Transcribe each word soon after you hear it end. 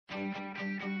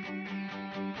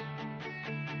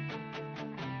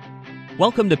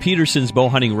Welcome to Peterson's Bow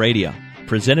Hunting Radio,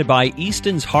 presented by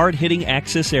Easton's hard-hitting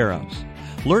Axis Arrows.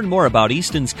 Learn more about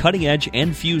Easton's cutting-edge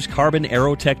end-fuse carbon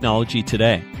arrow technology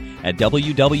today at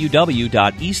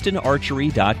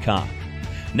www.eastonarchery.com.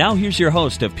 Now here's your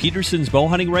host of Peterson's Bow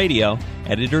Hunting Radio,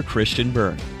 Editor Christian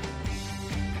Berg.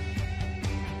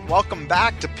 Welcome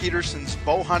back to Peterson's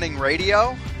Bow Hunting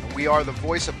Radio. We are the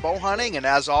voice of bow hunting, and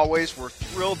as always, we're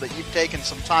thrilled that you've taken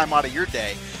some time out of your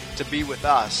day to be with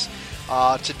us.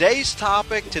 Today's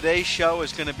topic, today's show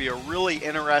is going to be a really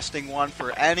interesting one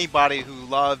for anybody who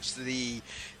loves the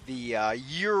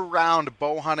year-round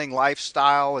bow hunting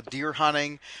lifestyle, deer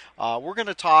hunting. We're going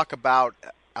to talk about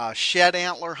shed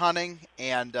antler hunting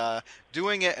and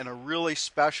doing it in a really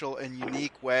special and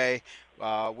unique way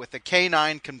with a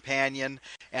canine companion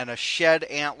and a shed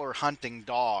antler hunting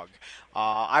dog.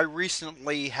 I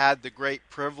recently had the great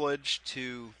privilege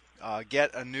to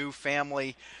get a new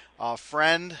family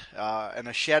friend and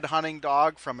a shed hunting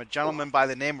dog from a gentleman by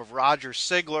the name of Roger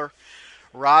Sigler.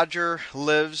 Roger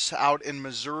lives out in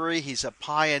Missouri. He's a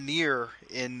pioneer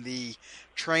in the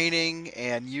training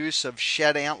and use of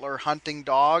shed antler hunting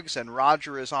dogs, and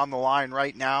Roger is on the line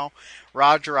right now.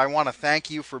 Roger, I want to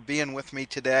thank you for being with me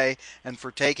today and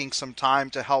for taking some time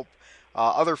to help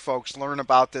other folks learn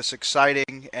about this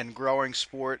exciting and growing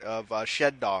sport of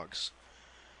shed dogs.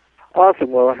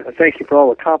 Awesome. Well, thank you for all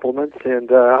the compliments,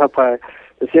 and I hope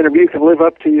this interview can live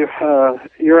up to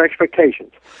your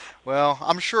expectations. Well,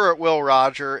 I'm sure it will,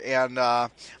 Roger, and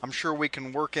I'm sure we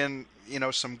can work in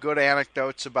some good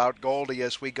anecdotes about Goldie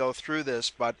as we go through this.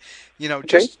 But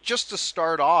Okay. just to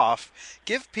start off,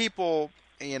 give people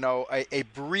a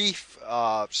brief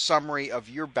summary of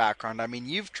your background. I mean,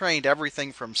 you've trained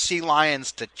everything from sea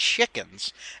lions to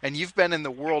chickens, and you've been in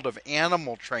the world of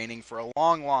animal training for a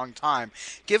long, long time.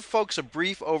 Give folks a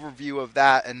brief overview of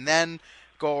that, and then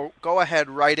go ahead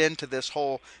right into this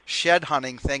whole shed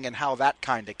hunting thing and how that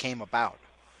kind of came about.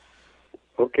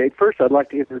 Okay, first I'd like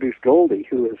to introduce Goldie,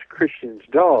 who is Christian's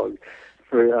dog.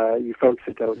 For you folks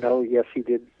that don't know, yes, he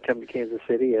did come to Kansas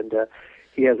City, and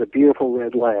he has a beautiful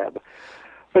red lab.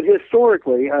 But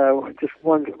historically, just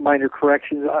one minor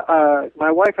correction,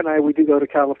 my wife and I, we do go to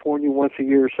California once a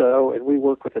year or so, and we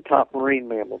work with the top marine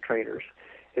mammal trainers.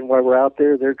 And while we're out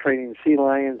there, they're training sea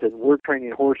lions, and we're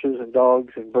training horses and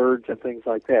dogs and birds and things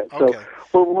like that. Okay.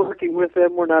 So we're working with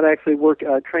them. We're not actually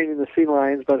training the sea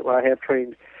lions, but I have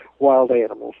trained wild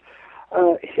animals.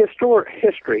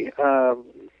 History.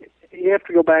 You have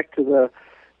to go back to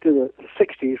the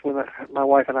 60s when my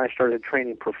wife and I started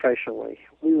training professionally.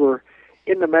 We were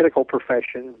in the medical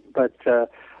profession, but a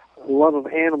love of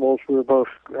animals. We were both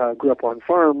grew up on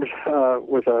farms.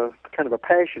 Was a kind of a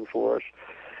passion for us.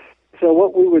 So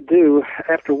what we would do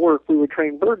after work, we would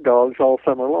train bird dogs all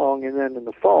summer long, and then in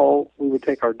the fall, we would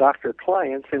take our doctor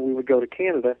clients and we would go to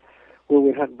Canada, where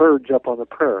we'd hunt birds up on the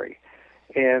prairie.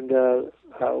 And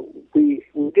we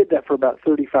did that for about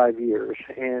 35 years,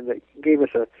 and it gave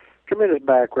us a tremendous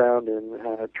background in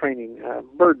training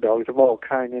bird dogs of all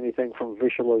kinds, anything from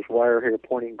Vicious, wire-hair,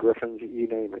 pointing griffins, you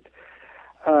name it.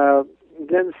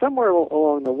 Then somewhere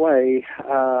along the way,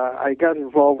 I got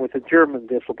involved with a German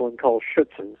discipline called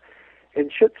Schützen. And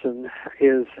Schützen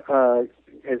is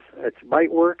it's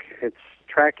bite work, it's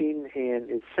tracking, and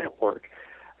it's scent work.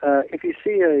 If you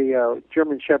see a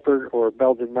German Shepherd or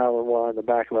Belgian Malinois in the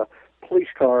back of a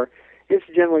police car, it's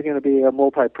generally going to be a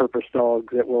multi-purpose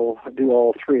dog that will do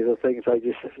all three of the things I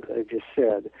just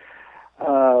said.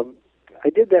 I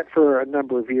did that for a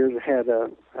number of years. I had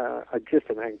just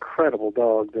an incredible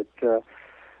dog that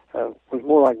was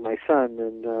more like my son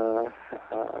than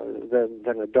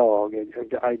a dog.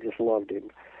 I just loved him.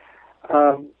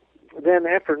 Then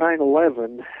after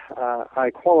 9/11,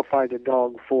 I qualified a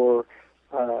dog for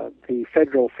the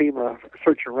federal FEMA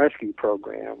search and rescue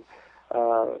program.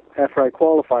 After I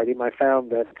qualified him, I found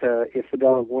that if the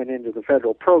dog went into the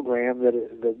federal program, that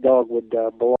the dog would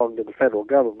belong to the federal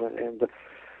government, and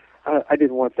I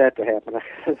didn't want that to happen.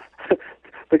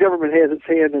 The government has its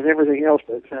hand in everything else,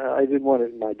 but I didn't want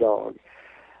it in my dog.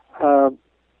 I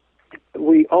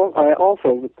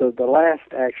also, the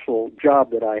last actual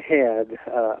job that I had,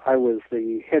 I was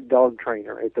the head dog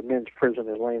trainer at the men's prison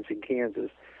in Lansing, Kansas.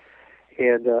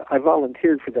 And I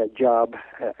volunteered for that job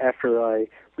after I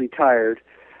retired.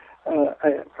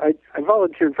 I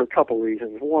volunteered for a couple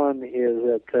reasons. One is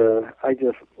that I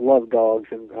just love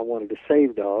dogs and I wanted to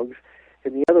save dogs.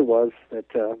 And the other was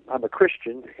that I'm a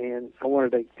Christian and I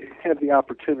wanted to have the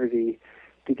opportunity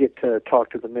to get to talk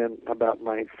to the men about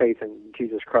my faith in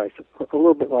Jesus Christ, a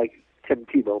little bit like Tim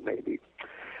Tebow maybe.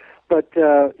 But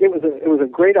it was a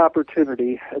great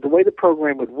opportunity. The way the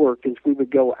program would work is we would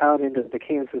go out into the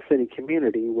Kansas City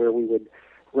community where we would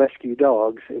rescue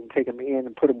dogs and take them in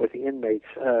and put them with the inmates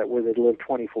where they live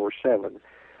 24/7.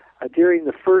 During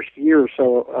the first year or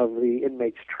so of the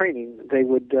inmates' training, they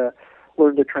would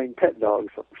learn to train pet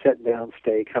dogs, sit down,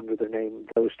 stay, come to their name,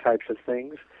 those types of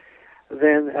things.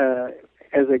 Then,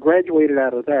 as I graduated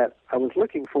out of that, I was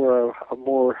looking for a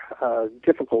more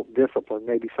difficult discipline,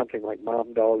 maybe something like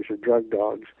mom dogs or drug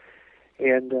dogs.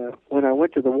 And when I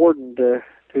went to the warden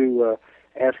to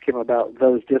ask him about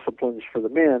those disciplines for the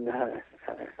men,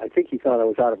 I think he thought I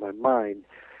was out of my mind.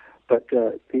 But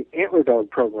the Antler Dog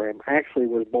program actually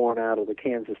was born out of the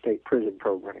Kansas State Prison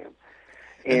program.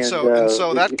 And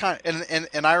so that kind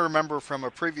and I remember from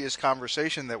a previous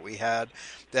conversation that we had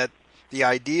that the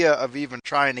idea of even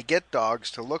trying to get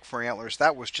dogs to look for antlers,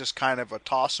 that was just kind of a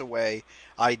toss-away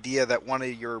idea that one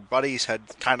of your buddies had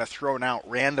kind of thrown out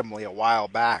randomly a while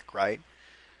back, right?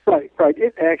 Right.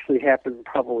 It actually happened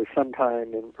probably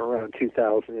sometime in around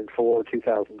 2004,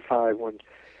 2005 when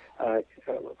I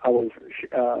was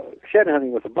shed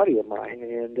hunting with a buddy of mine,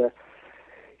 and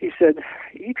he said,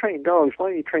 "You train dogs. Why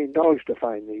don't you train dogs to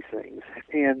find these things?"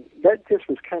 And that just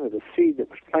was kind of the seed that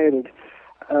was planted.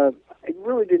 I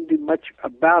really didn't do much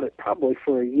about it probably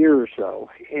for a year or so.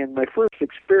 And my first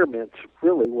experiments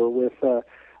really were with a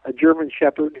German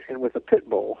Shepherd and with a Pit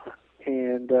Bull.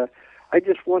 And I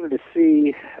just wanted to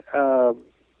see,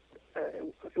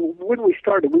 when we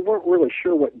started, we weren't really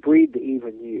sure what breed to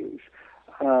even use.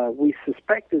 We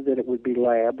suspected that it would be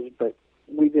labs, but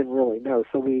we didn't really know.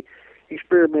 So we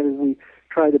experimented. We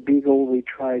tried a Beagle. We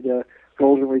tried a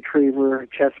Golden Retriever,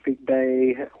 Chesapeake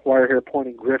Bay, wire hair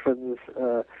pointing Griffons.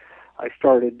 I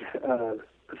started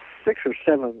 6 or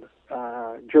 7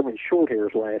 German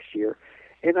Shorthairs last year,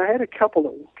 and I had a couple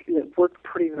that worked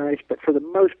pretty nice, but for the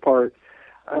most part,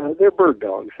 they're bird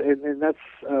dogs, and that's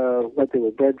what they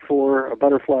were bred for. A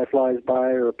butterfly flies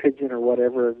by, or a pigeon, or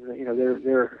whatever, and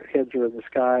their heads are in the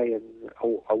sky, and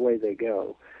away they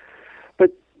go.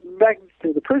 But back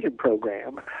to the prison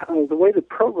program, the way the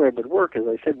program would work, as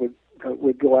I said,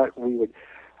 would go out and we would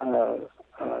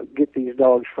get these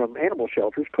dogs from animal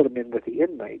shelters, put them in with the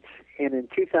inmates. And in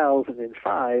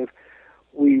 2005,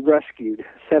 we rescued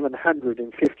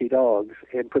 750 dogs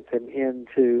and put them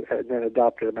into, and then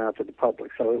adopted them out to the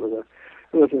public. So it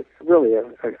was really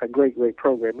a great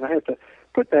program. And I have to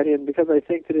put that in because I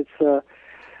think that it's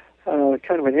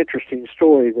kind of an interesting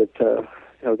story that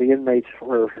the inmates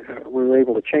were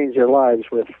able to change their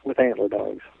lives with Antler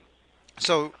dogs.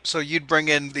 So you'd bring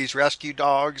in these rescue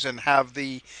dogs and have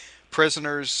the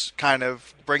prisoners kind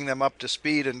of bring them up to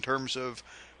speed in terms of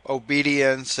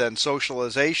obedience and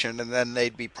socialization, and then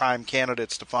they'd be prime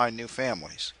candidates to find new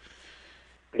families.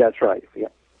 That's right, yeah.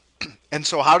 And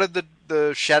so how did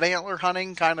the shed antler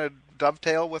hunting kind of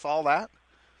dovetail with all that?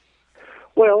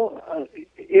 Well,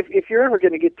 if you're ever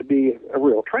going to get to be a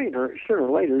real trainer, sooner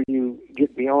or later you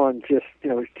get beyond just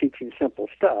teaching simple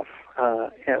stuff.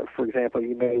 For example,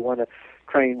 you may want to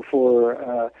train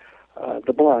for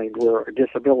the blind or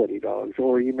disability dogs,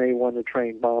 or you may want to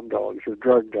train bomb dogs or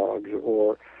drug dogs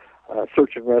or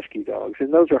search and rescue dogs.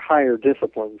 And those are higher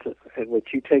disciplines in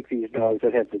which you take these dogs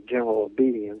that have the general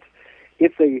obedience.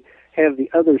 If they have the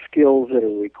other skills that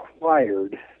are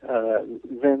required,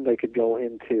 then they could go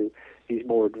into these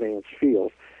more advanced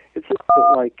fields. It's a little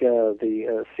bit like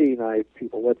the CNI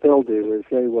people. What they'll do is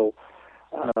they will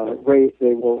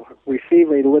receive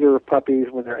a litter of puppies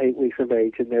when they're 8 weeks of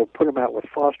age, and they'll put them out with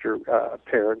foster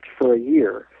parents for a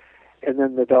year. And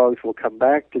then the dogs will come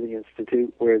back to the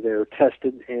institute where they're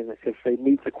tested, and if they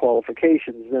meet the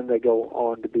qualifications, then they go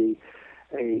on to be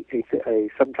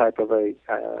some type of a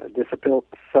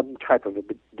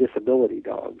disability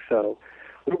dog. So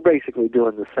we're basically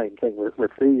doing the same thing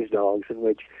with these dogs, in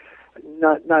which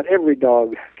not every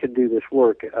dog can do this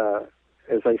work.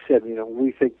 As I said,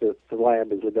 we think that the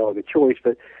lab is a dog of choice,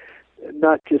 but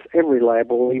not just every lab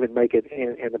will even make it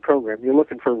in the program. You're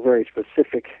looking for a very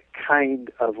specific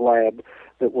kind of lab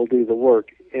that will do the work.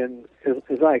 And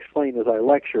as I explain as I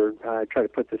lecture, I try to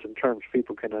put this in terms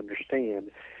people can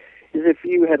understand, is if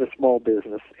you had a small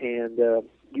business and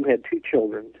you had 2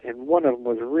 children, and one of them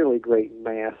was really great in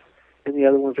math, and the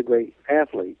other one's a great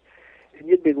athlete, and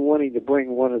you'd been wanting to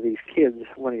bring one of these kids,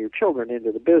 one of your children,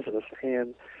 into the business,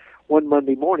 and one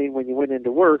Monday morning when you went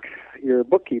into work, your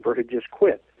bookkeeper had just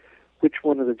quit. Which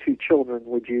one of the 2 children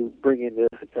would you bring in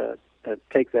to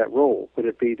take that role? Would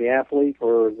it be the athlete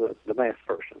or the math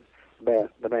person, the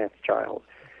math child?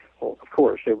 Well, of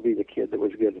course, it would be the kid that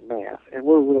was good at math. And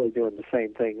we're really doing the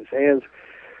same things. As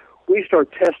we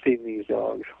start testing these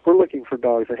dogs, we're looking for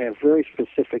dogs that have very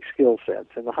specific skill sets.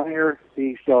 And the higher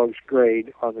these dogs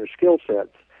grade on their skill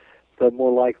sets, the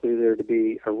more likely they're to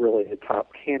be a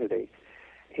top candidate.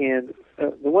 And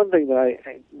the one thing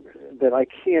that I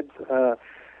can't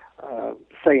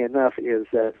say enough is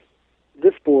that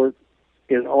this sport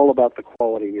is all about the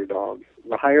quality of your dog.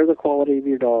 The higher the quality of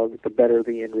your dog, the better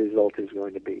the end result is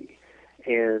going to be.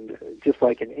 And just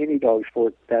like in any dog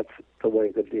sport, that's the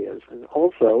way that it is. And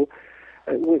also,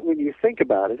 when you think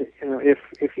about it, you know,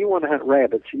 if you want to hunt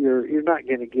rabbits, you're not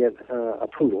going to get a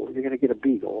poodle. You're going to get a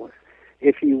beagle.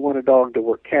 If you want a dog to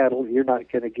work cattle, you're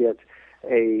not going to get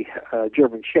a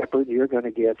German Shepherd. You're going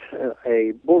to get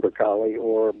a Border Collie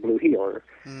or Blue Heeler.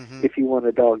 Mm-hmm. If you want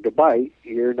a dog to bite,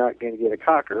 you're not going to get a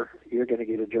Cocker. You're going to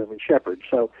get a German Shepherd.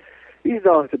 So these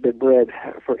dogs have been bred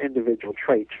for individual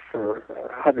traits for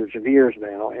hundreds of years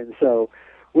now, and so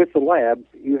with the lab,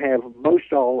 you have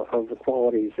most all of the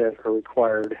qualities that are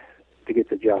required to get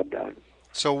the job done.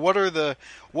 So what are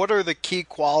the key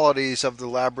qualities of the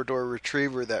Labrador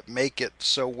Retriever that make it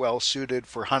so well suited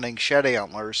for hunting shed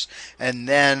antlers? And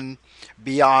then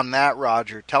beyond that,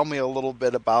 Roger, tell me a little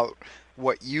bit about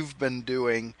what you've been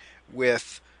doing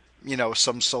with, you know,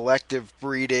 some selective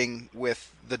breeding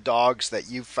with the dogs that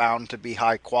you've found to be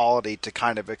high quality to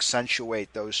kind of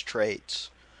accentuate those traits.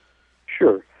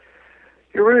 Sure.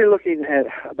 You're really looking at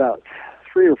about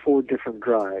 3 or 4 different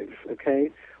drives,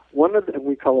 okay? One of them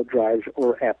we call it drives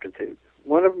or aptitude.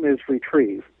 One of them is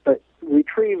retrieve, but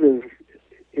retrieve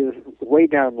is way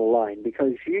down the line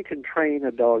because you can train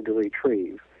a dog to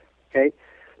retrieve, okay?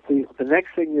 So the next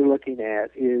thing you're looking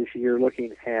at is you're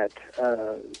looking at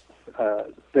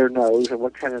their nose and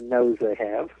what kind of nose they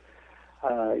have.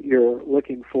 You're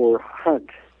looking for hunt.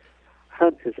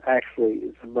 Hunt is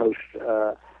actually the most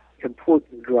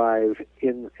important drive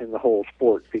in the whole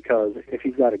sport, because if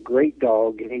you've got a great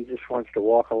dog and he just wants to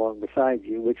walk along beside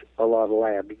you, which a lot of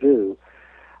labs do,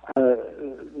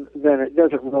 then it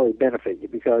doesn't really benefit you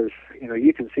because, you know,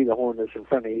 you can see the horn that's in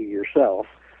front of you yourself.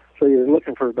 So you're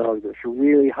looking for a dog that's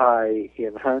really high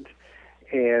in hunt,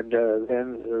 and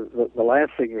then the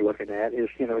last thing you're looking at is,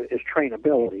 you know, is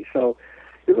trainability. So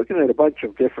you're looking at a bunch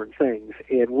of different things,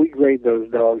 and we grade those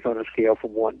dogs on a scale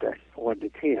from 1 to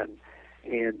 10.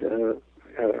 And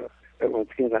once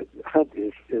again, hunt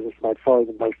is by far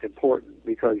the most important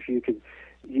because you can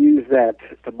use that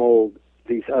to mold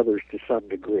these others to some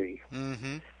degree.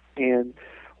 Mm-hmm. And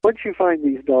once you find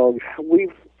these dogs,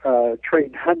 we've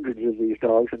trained hundreds of these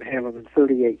dogs and have them in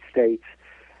 38 states.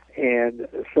 And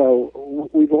so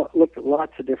we've looked at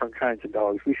lots of different kinds of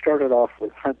dogs. We started off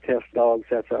with hunt test dogs.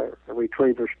 That's a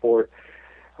retriever sport.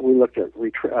 We looked at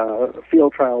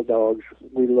field trial dogs.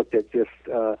 We looked at just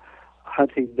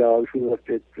hunting dogs. We looked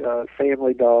at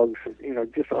family dogs, you know,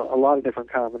 just a lot of different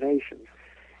combinations.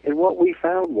 And what we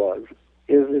found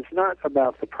is it's not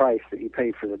about the price that you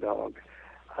pay for the dog,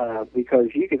 because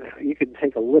you can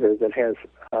take a litter that has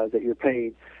that you're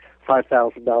paying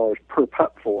 $5,000 per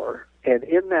pup for, and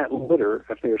in that litter,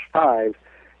 if there's 5,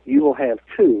 you will have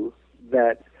 2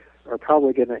 that are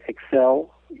probably going to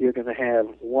excel. You're going to have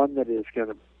 1 that is going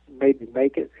to maybe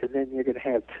make it, and then you're going to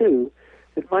have 2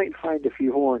 that might find a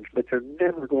few horns, but they're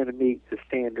never going to meet the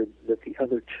standard that the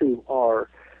other 2 are,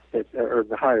 that are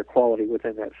the higher quality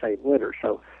within that same litter.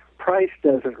 So price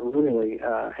doesn't really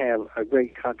have a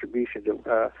great contribution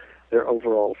to their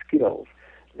overall skills.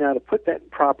 Now, to put that in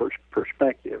proper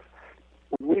perspective,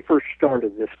 when we first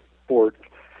started this sport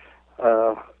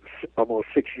almost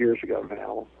 6 years ago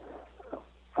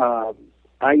now,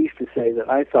 I used to say that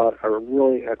I thought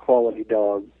a quality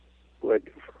dog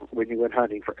would, when you went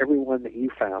hunting, for every one that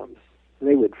you found,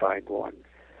 they would find one.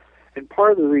 And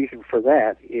part of the reason for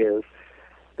that is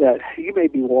that you may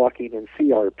be walking in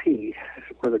CRP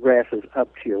where the grass is up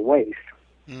to your waist,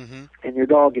 mm-hmm. and your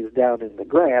dog is down in the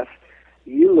grass.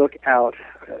 You look out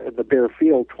in the bare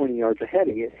field 20 yards ahead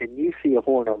of you, and you see a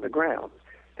horn on the ground.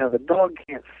 Now, the dog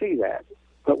can't see that,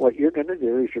 but what you're going to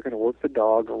do is you're going to work the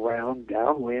dog around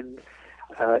downwind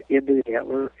into the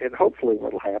antler, and hopefully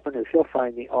what will happen is he'll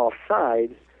find the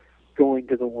offside going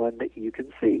to the one that you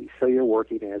can see. So you're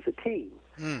working as a team.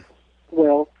 Mm.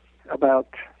 Well, about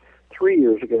 3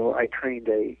 years ago, I trained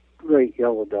a great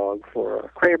yellow dog for a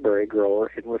cranberry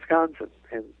grower in Wisconsin,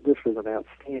 and this was an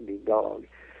outstanding dog.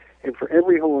 And for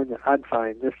every horn that I'd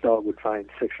find, this dog would find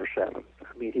 6 or 7.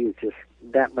 I mean, he was just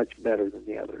that much better than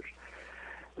the others.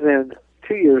 Then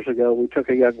 2 years ago, we took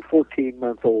a young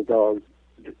 14-month-old dog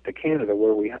to Canada,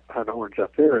 where we hunt horns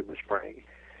up there in the spring.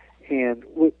 And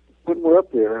when we're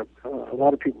up there, a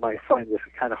lot of people might find this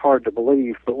kind of hard to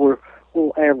believe, but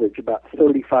we'll average about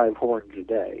 35 horns a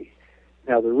day.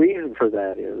 Now, the reason for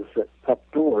that is that up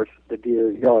north, the deer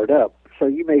yard up, so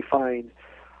you may find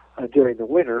during the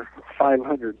winter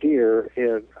 500 deer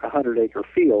in a 100-acre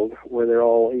field where they're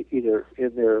all either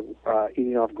in there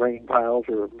eating off grain piles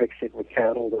or mixed in with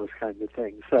cattle, those kinds of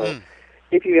things. So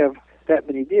if you have that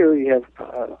many deer, you have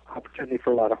opportunity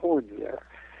for a lot of horns there.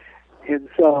 And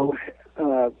so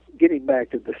getting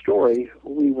back to the story,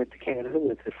 we went to Canada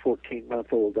with this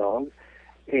 14-month-old dog,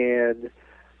 and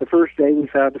the first day we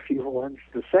found a few horns.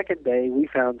 The second day we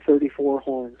found 34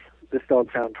 horns. This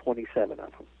dog found 27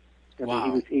 of them. I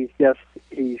mean, he's just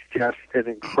an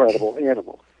incredible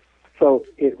animal. So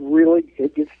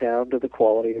it gets down to the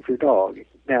quality of your dog.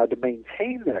 Now, to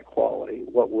maintain that quality,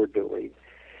 what we're doing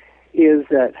is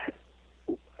that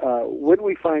when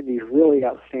we find these really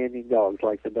outstanding dogs,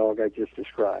 like the dog I just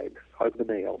described, the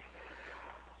males,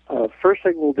 first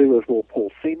thing we'll do is we'll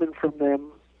pull semen from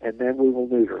them, and then we will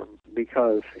neuter them.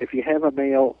 Because if you have a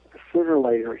male, sooner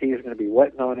or later he is going to be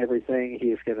wetting on everything.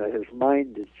 His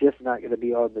mind is just not going to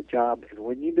be on the job. And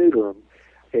when you neuter them,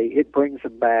 okay, it brings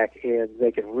them back, and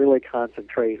they can really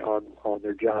concentrate on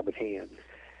their job at hand.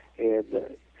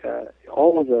 And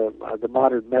all of the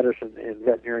modern medicine and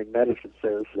veterinary medicine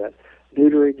says that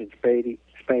neutering and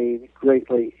spaying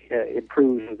greatly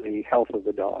improves the health of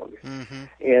the dog,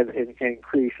 and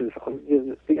increases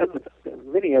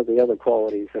many of the other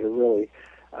qualities that are really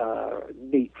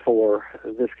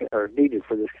needed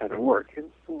for this kind of work.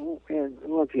 And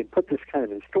once you put this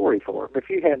kind of story for them, if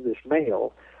you have this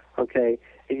male, okay,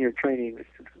 and you're training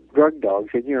drug dogs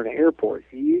and you're in an airport,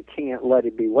 you can't let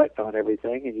him be wet on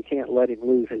everything, and you can't let him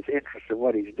lose his interest in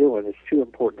what he's doing. It's too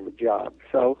important of a job.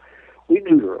 So we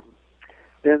neuter him.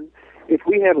 Then if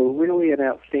we have an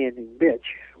outstanding bitch,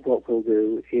 what we'll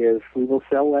do is we will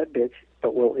sell that bitch,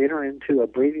 but we'll enter into a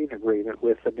breeding agreement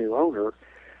with the new owner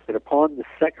that upon the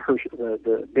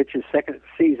bitch's second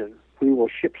season, we will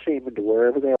ship semen to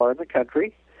wherever they are in the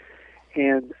country,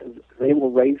 and they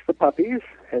will raise the puppies,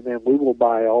 and then we will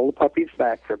buy all the puppies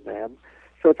back from them.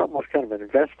 So it's almost kind of an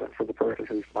investment for the person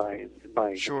who's buying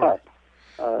Sure. the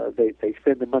pup. They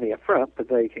spend the money up front, but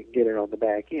they can get it on the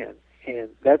back end. And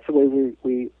that's the way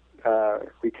we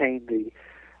retain the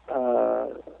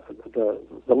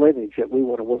lineage that we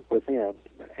want to work within.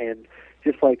 And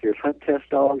just like there's hunt test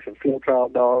dogs and field trial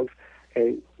dogs,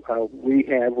 we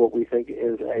have what we think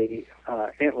is a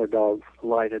antler dog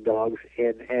line of dogs.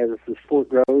 And as the sport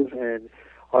grows and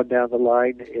on down the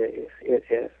line,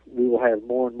 we will have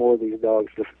more and more of these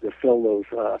dogs to fill those.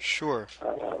 Sure.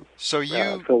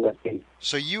 Fill that need.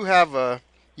 So you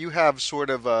have sort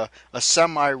of a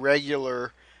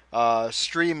semi-regular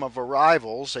stream of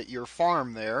arrivals at your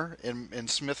farm there in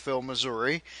Smithville,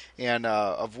 Missouri, and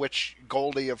of which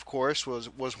Goldie, of course,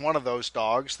 was one of those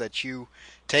dogs that you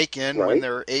take in Right. when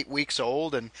they're 8 weeks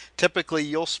old, and typically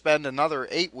you'll spend another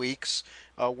 8 weeks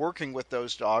working with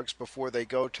those dogs before they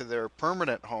go to their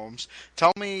permanent homes.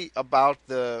 Tell me about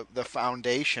the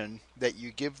foundation that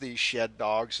you give these shed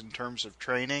dogs in terms of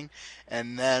training,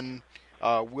 and then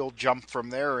we'll jump from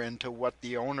there into what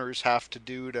the owners have to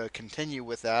do to continue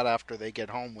with that after they get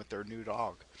home with their new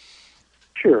dog.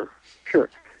 Sure. You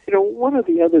know, one of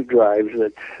the other drives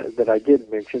that I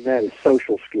did mention, that is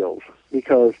social skills,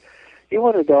 because you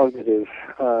want a dog that is,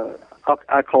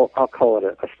 I'll call it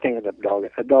a stand-up dog,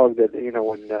 a dog that, you know,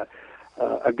 when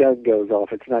a gun goes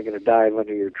off, it's not going to dive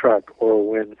under your truck, or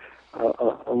when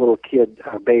a little kid,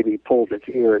 a baby, pulls its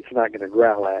ear, it's not going to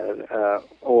growl at it,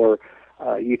 or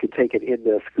you could take it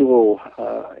into school,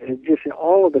 and just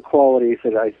all of the qualities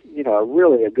that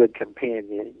really a good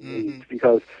companion needs,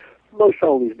 because most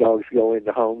all these dogs go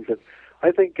into homes. And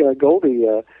I think Goldie,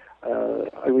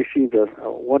 I received a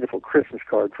wonderful Christmas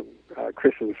card from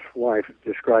Chris's wife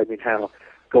describing how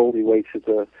Goldie waits at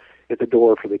the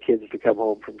door for the kids to come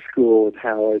home from school, and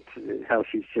how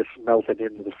she's just melted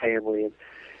into the family,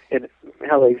 and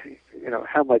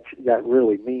how much that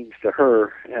really means to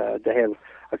her to have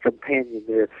a companion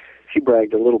there. She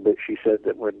bragged a little bit. She said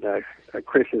that when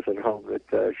Chris is at home,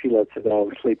 that she lets the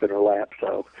dog sleep in her lap.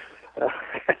 So,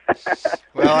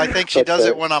 well, I think she does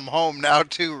it when I'm home now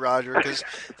too, Roger, because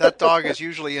that dog is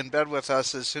usually in bed with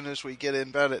us as soon as we get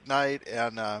in bed at night,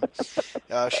 and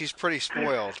she's pretty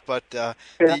spoiled. But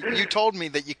you told me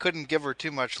that you couldn't give her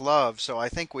too much love, so I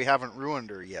think we haven't ruined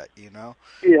her yet. You know?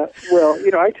 Yeah. Well,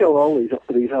 I tell all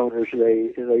these owners,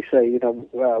 they say, we don't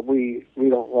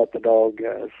let the dog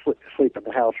sleep in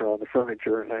the house or on the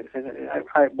furniture, and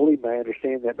I believe I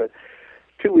understand that, but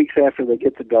 2 weeks after they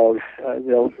get the dog,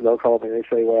 they'll call me and they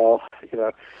say, well,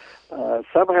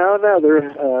 somehow or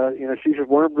another, she's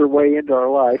wormed her way into our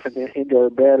life and into our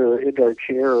bed or into our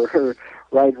chair, or her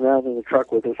riding around in the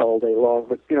truck with us all day long.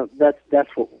 But, that's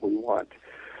what we want.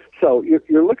 So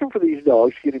you're looking for these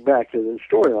dogs, getting back to the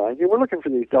storyline, we're looking for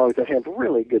these dogs that have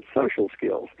really good social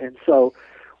skills. And so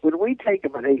when we take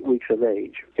them at 8 weeks of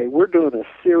age, okay, we're doing a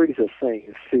series of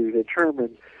things to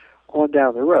determine on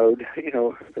down the road,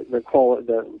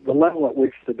 the level at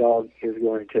which the dog is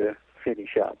going to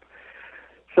finish up.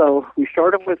 So we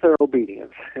start them with their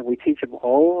obedience, and we teach them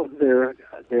all of their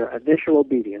initial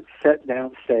obedience: sit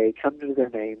down, stay, come to their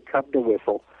name, come to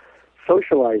whistle,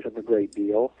 socialize them a great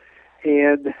deal,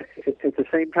 and at the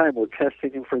same time we're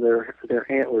testing them for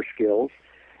their antler skills,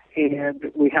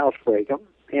 and we housebreak them.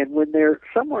 And when they're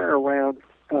somewhere around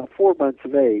 4 months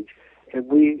of age, and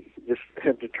we just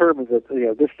have determined that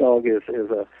this dog is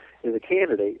a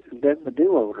candidate, then the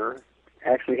new owner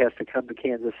actually has to come to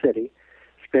Kansas City,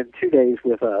 spend 2 days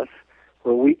with us,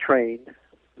 where we train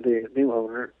the new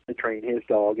owner to train his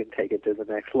dog and take it to the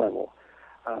next level.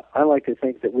 I like to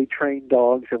think that we train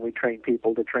dogs and we train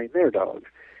people to train their dogs.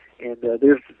 And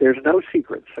there's no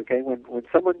secrets, okay? When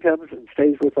someone comes and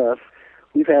stays with us,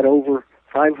 we've had over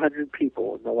 500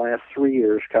 people in the last 3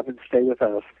 years come and stay with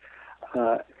us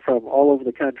from all over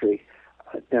the country.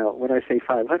 Now, when I say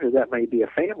 500, that may be a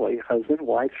family, husband,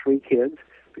 wife, 3 kids,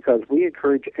 because we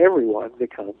encourage everyone to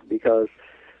come, because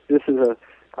this is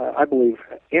I believe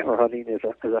antler hunting is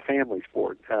a family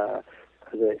sport,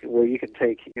 where you can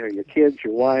take your kids,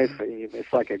 your wife.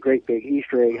 It's like a great big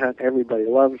Easter egg hunt. Everybody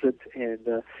loves it,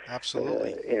 and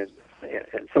absolutely. And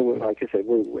so, like I said,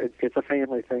 it's a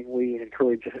family thing. We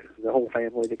encourage the whole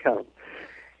family to come,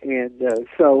 and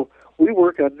so we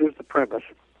work under the premise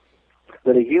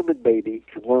that a human baby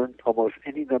can learn almost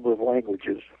any number of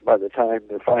languages by the time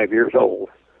they're 5 years old.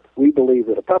 We believe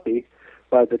that a puppy,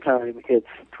 by the time it's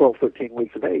 12, 13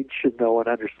 weeks of age, should know and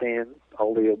understand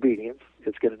all the obedience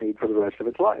it's going to need for the rest of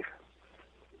its life.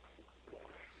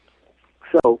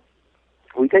 So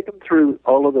we take them through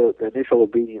all of the initial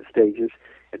obedience stages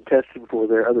and test them for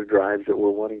their other drives that we're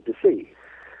wanting to see.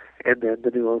 And then the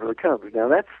new owner comes. Now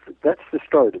that's the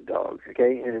started dog,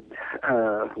 okay? And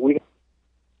we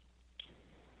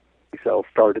sell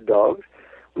started dogs.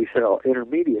 We sell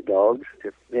intermediate dogs.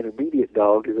 If an intermediate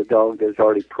dog is a dog that has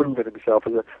already proven himself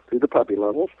through the puppy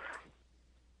levels,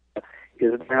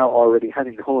 is now already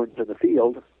hunting horns in the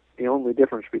field, the only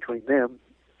difference between them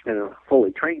and a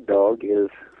fully trained dog is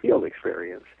field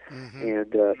experience. Mm-hmm.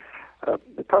 And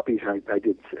the puppies, I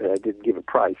didn't give a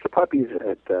price. The puppies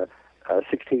at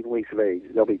 16 weeks of age,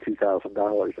 they'll be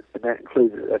 $2,000, and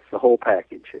that's the whole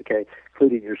package, okay,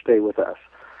 including your stay with us.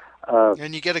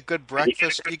 And you get a good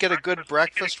breakfast. You get a good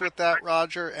breakfast with that,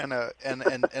 Roger, and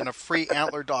a free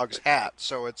Antler Dogs hat.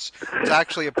 So it's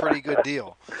actually a pretty good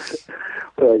deal.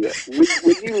 Well, yeah.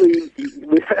 When you leave,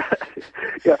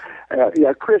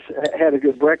 Chris had a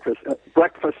good breakfast.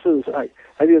 Breakfasts, I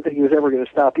didn't think he was ever going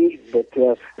to stop eating, but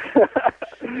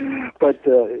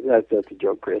that's a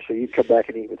joke, Chris. So you come back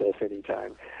and eat with us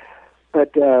anytime.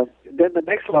 But then the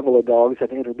next level of dogs, an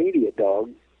intermediate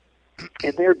dog.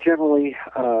 And they're generally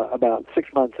about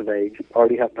 6 months of age,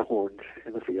 already hunting the horns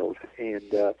in the field, and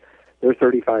they're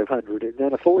 3,500. And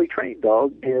then a fully trained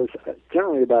dog is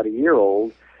generally about a year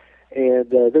old, and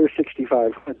they're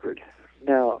 6,500.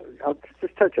 Now, I'll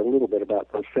just touch a little bit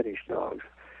about those finished dogs.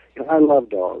 I love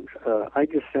dogs. I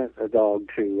just sent a dog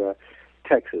to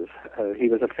Texas. He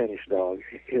was a finished dog.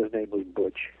 His name was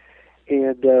Butch.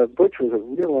 And Butch was a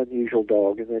real unusual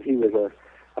dog in that he was a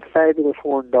fabulous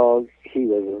horn dog. He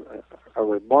was a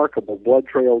remarkable blood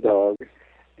trail dog,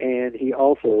 and he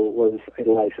also was a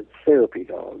licensed therapy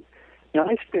dog. Now,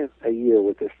 I spent a year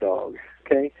with this dog,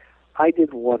 okay? I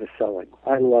didn't want to sell him.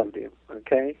 I loved him,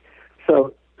 okay?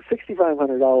 So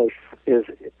 $6,500 is,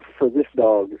 for this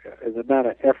dog, the amount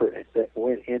of effort that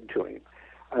went into him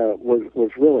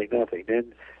was really nothing.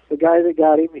 And the guy that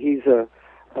got him, he's a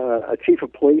chief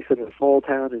of police in a small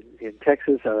town in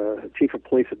Texas, a chief of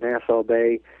police in Nassau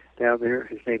Bay down there.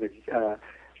 His name is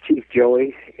Chief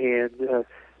Joey, and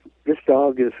this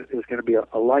dog is going to be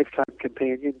a lifetime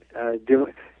companion,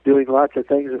 doing lots of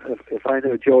things. If I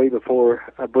know Joey before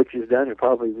Butch is done, he'll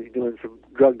probably be doing some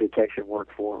drug detection work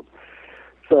for him.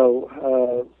 So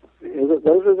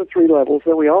those are the 3 levels.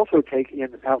 Then we also take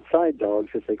in outside dogs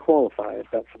if they qualify.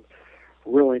 I've got some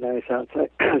really nice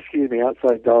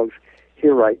outside dogs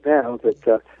here right now that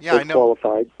they're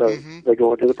qualified, so they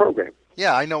go into the program.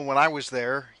 Yeah, I know when I was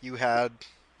there, you had,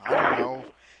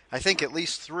 I think at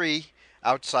least 3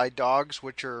 outside dogs,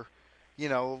 which are,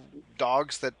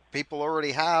 dogs that people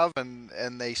already have,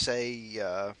 and they say,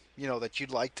 that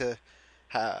you'd like to,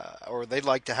 or they'd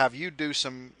like to have you do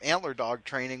some antler dog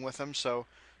training with them, so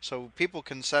people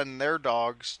can send their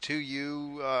dogs to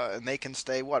you, and they can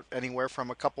stay, anywhere from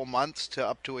a couple months to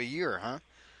up to a year, huh?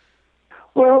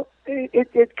 Well,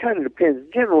 It kind of depends.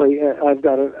 Generally, I've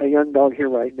got a young dog here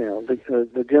right now.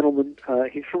 The gentleman,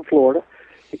 he's from Florida.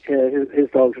 His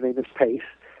dog's name is Pace.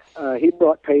 He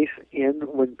brought Pace in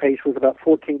when Pace was about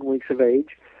 14 weeks of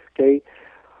age. Okay,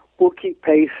 we'll keep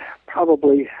Pace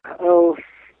probably,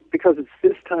 because it's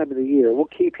this time of the year, we'll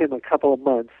keep him a couple of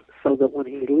months so that when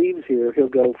he leaves here, he'll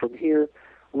go from here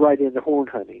right into horn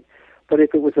hunting. But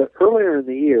if it was earlier in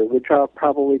the year, we'd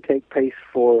probably take Pace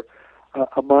for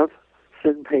a month,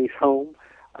 send Pace home,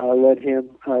 let him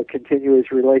continue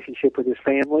his relationship with his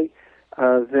family.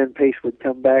 Then Pace would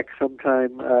come back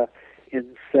sometime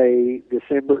in, say,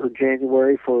 December or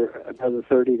January for another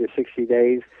 30 to 60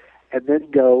 days, and then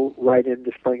go right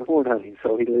into spring horn hunting.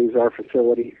 So he leaves our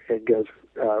facility and goes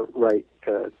right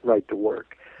to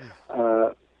work.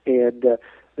 And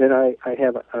then I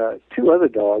have two other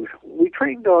dogs. We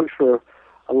train dogs for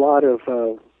a lot of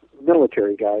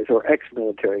military guys or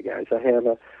ex-military guys. I have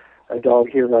a dog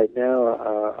here right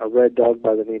now, a red dog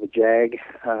by the name of Jag.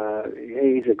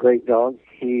 He's a great dog.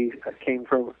 He came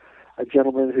from a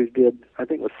gentleman who did, I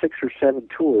think it was 6 or 7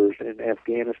 tours in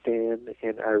Afghanistan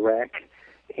and Iraq.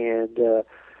 And the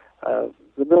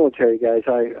military guys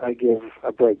I give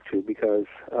a break to because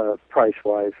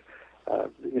price-wise,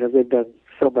 they've done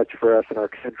so much for us in our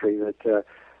country that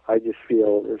I just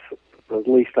feel it's the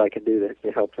least I can do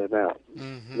to help them out.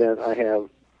 Mm-hmm. Then I have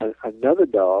another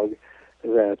dog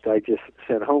that I just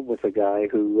sent home with a guy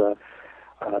who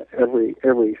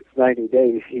every 90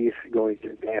 days he's going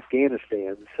to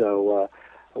Afghanistan. So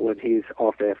when he's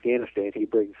off to Afghanistan, he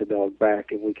brings the dog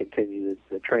back, and we continue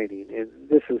the training. And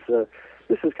this is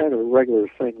kind of a regular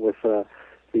thing with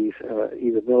these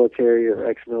either military or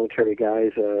ex-military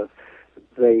guys.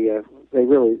 They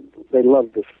love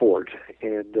the sport,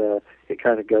 and it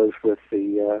kind of goes with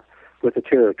the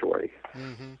territory.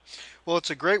 Mm-hmm. Well, it's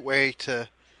a great way to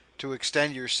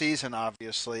extend your season,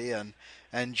 obviously, and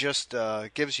just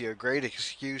gives you a great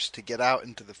excuse to get out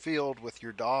into the field with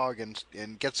your dog and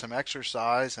get some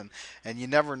exercise, and you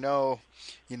never know,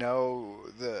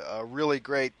 a really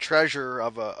great treasure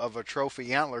of a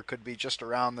trophy antler could be just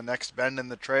around the next bend in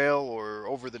the trail or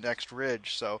over the next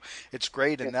ridge. So it's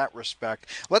great in that respect.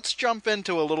 Let's jump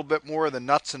into a little bit more of the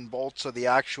nuts and bolts of the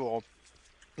actual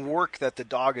work that the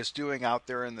dog is doing out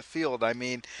there in the field. I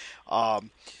mean,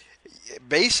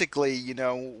 basically,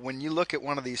 when you look at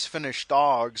one of these finished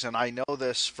dogs, and I know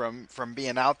this from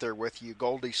being out there with you,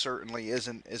 Goldie certainly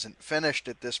isn't finished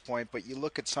at this point, but you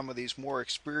look at some of these more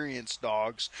experienced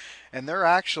dogs, and they're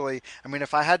actually, I mean,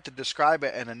 if I had to describe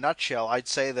it in a nutshell, I'd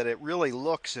say that it really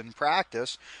looks in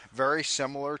practice very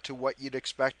similar to what you'd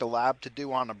expect a lab to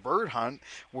do on a bird hunt,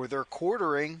 where they're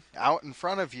quartering out in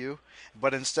front of you,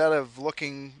 but instead of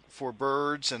looking for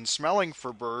birds and smelling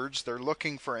for birds, they're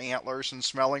looking for antlers and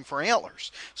smelling for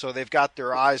antlers. So they've got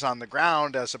their eyes on the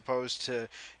ground as opposed to,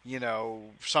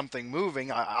 something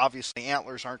moving. Obviously,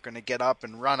 antlers aren't going to get up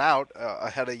and run out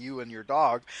ahead of you and your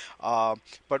dog.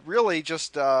 But really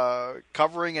just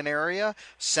covering an area,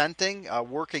 scenting,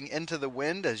 working into the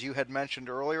wind, as you had mentioned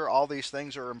earlier. All these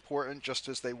things are important just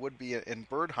as they would be in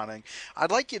bird hunting.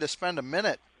 I'd like you to spend a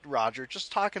minute, Roger,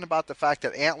 just talking about the fact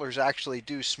that antlers actually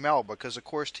do smell, because of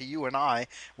course to you and I,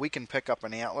 we can pick up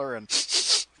an antler and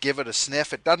give it a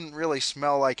sniff. It doesn't really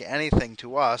smell like anything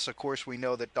to us. Of course, we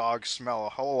know that dogs smell a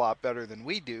whole lot better than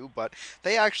we do, but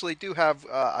they actually do have,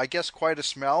 I guess, quite a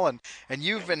smell, and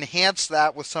you've enhanced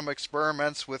that with some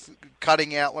experiments with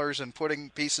cutting antlers and putting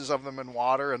pieces of them in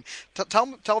water. And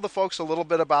tell the folks a little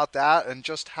bit about that and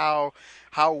just how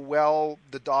well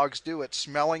the dogs do at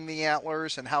smelling the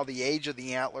antlers, and how the age of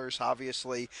the antlers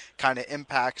obviously kind of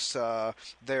impacts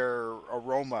their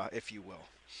aroma, if you will.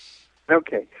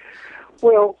 Okay.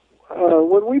 Well,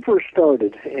 when we first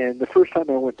started, and the first time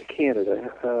I went to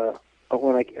Canada,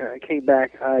 when I came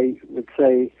back, I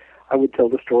would tell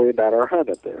the story about our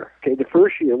hunt up there. Okay, the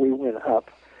first year we went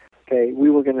up, okay, we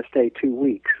were going to stay 2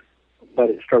 weeks, but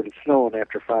it started snowing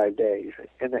after 5 days.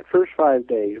 And that first 5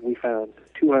 days, we found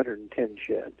 210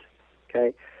 sheds.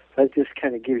 Okay, so that just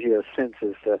kind of gives you a sense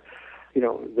as to,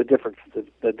 the difference that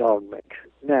the dog makes.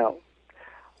 Now,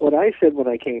 what I said when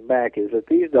I came back is that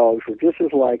these dogs were just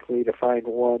as likely to find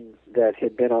one that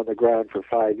had been on the ground for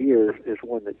 5 years as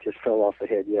one that just fell off the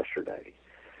head yesterday.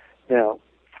 Now,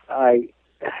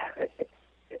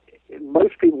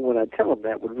 most people, when I tell them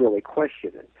that, would really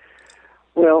question it.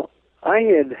 Well, I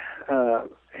had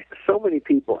so many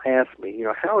people ask me,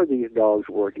 how are these dogs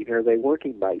working? Are they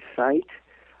working by sight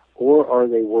or are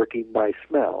they working by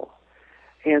smell?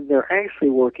 And they're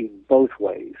actually working both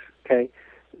ways, okay?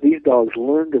 These dogs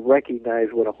learn to recognize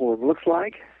what a horn looks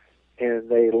like, and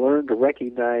they learn to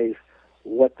recognize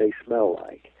what they smell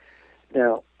like.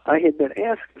 Now, I had been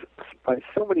asked by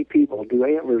so many people, do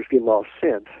antlers give off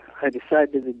scent? I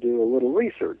decided to do a little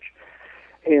research.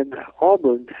 And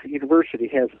Auburn University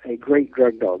has a great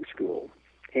drug dog school.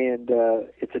 And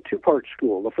it's a two-part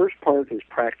school. The first part is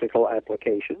practical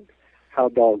application, how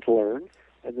dogs learn.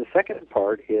 And the second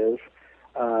part is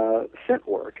scent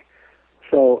work.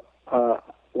 So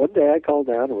one day I called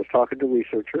down and was talking to a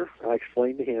researcher. I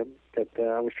explained to him that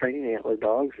I was training antler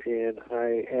dogs, and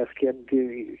I asked him,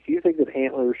 do you think that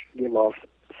antlers give off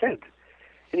scent?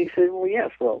 And he said, well,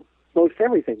 yes. Well, most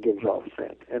everything gives off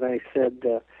scent. And I said,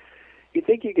 you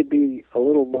think you could be a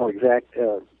little more exact,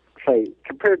 say,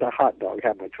 compared to a hot dog,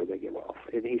 how much would they give off?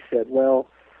 And he said, well,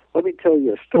 let me tell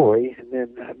you a story, and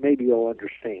then maybe you'll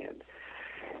understand.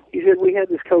 He said, we had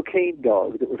this cocaine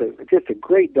dog that was just a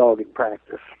great dog in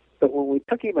practice. But when we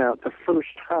took him out the first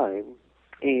time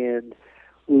and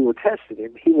we were testing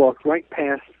him, he walked right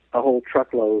past a whole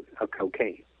truckload of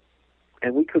cocaine.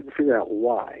 And we couldn't figure out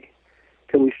why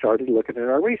until we started looking at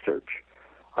our research.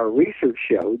 Our research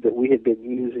showed that we had been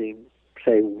using,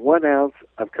 say, 1 ounce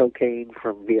of cocaine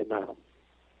from Vietnam.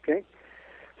 Okay?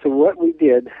 So what we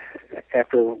did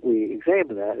after we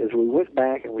examined that is we went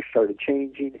back and we started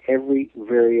changing every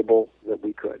variable that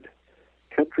we could.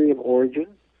 Country of origin,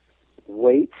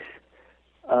 weight,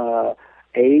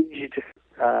 aged,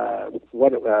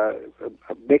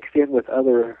 mixed in with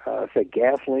other, say,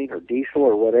 gasoline or diesel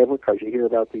or whatever, because you hear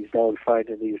about these dogs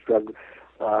finding these drugs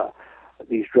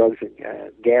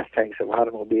in gas tanks of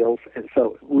automobiles. And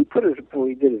so we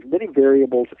did as many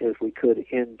variables as we could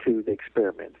into the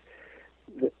experiment.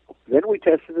 Then we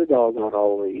tested the dog on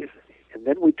all of these, and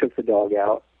then we took the dog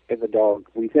out, and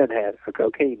we then had a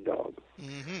cocaine dog.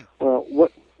 Mm-hmm. Well,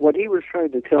 what he was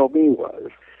trying to tell me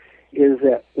is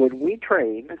that when we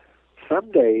train,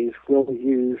 some days we'll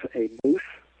use a moose,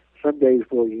 some days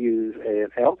we'll use an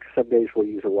elk, some days we'll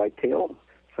use a whitetail,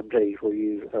 some days we'll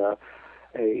use a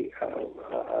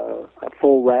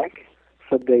full rack,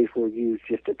 some days we'll use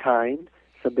just a tine,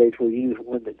 some days we'll use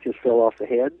one that just fell off the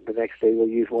head, the next day we'll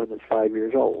use one that's 5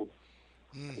 years old.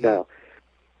 Mm-hmm. Now,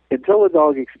 until a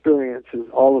dog experiences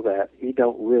all of that, you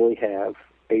don't really have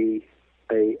an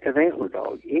antler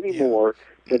dog any more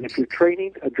than if you're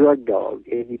training a drug dog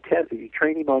and you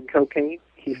train him on cocaine.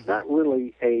 He's not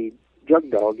really a drug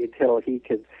dog until he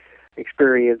can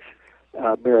experience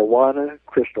marijuana,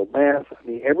 crystal meth. I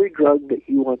mean, every drug that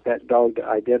you want that dog to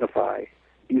identify,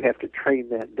 you have to train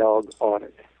that dog on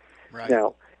it. Right.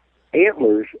 Now,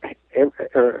 antlers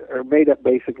are made up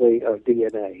basically of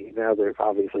DNA. Now, there's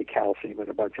obviously calcium and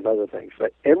a bunch of other things,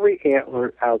 but every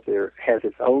antler out there has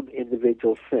its own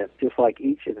individual scent, just like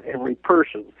each and every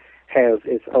person has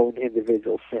its own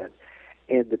individual scent.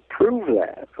 And to prove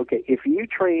that, okay, if you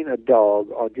train a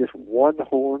dog on just one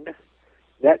horn,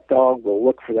 that dog will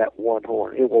look for that one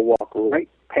horn. It will walk right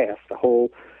past a whole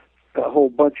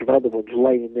bunch of other ones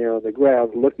laying there on the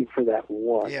ground looking for that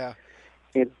one. Yeah.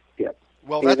 And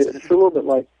well, that's it's a little bit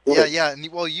like and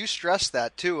well, you stressed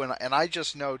that too, and I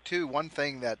just know too. One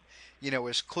thing that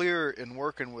is clear in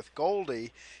working with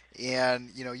Goldie,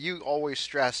 and you always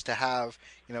stress to have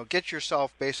get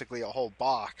yourself basically a whole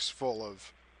box full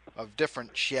of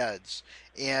different sheds.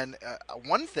 And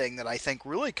one thing that I think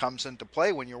really comes into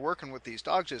play when you're working with these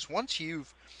dogs is once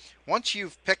you've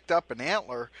picked up an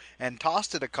antler and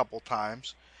tossed it a couple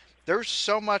times, there's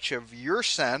so much of your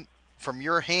scent from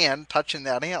your hand touching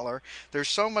that antler. There's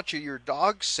so much of your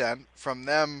dog's scent from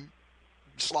them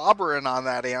slobbering on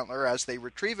that antler as they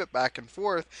retrieve it back and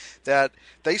forth that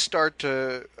they start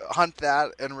to hunt that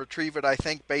and retrieve it, I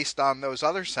think, based on those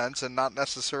other scents and not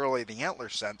necessarily the antler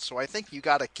scent. So I think you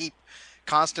got to keep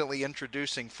constantly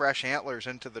introducing fresh antlers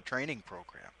into the training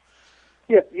program.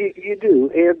 Yeah, you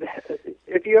do. And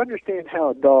if you understand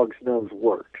how a dog's nose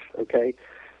works, okay,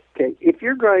 if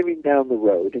you're driving down the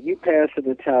road and you pass an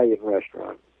Italian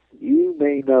restaurant, you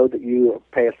may know that you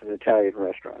have passed an Italian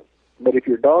restaurant. But if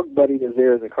your dog buddy is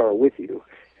there in the car with you,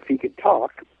 if he could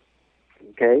talk,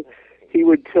 okay, he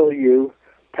would tell you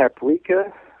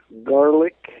paprika,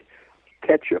 garlic,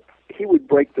 ketchup. He would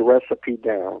break the recipe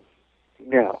down.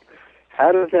 Now,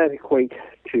 how does that equate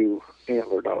to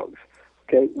antler dogs?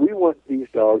 Okay, we want these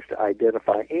dogs to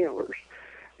identify antlers.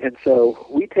 And so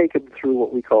we take them through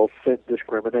what we call scent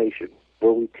discrimination,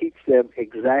 where we teach them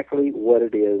exactly what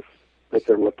it is that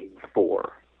they're looking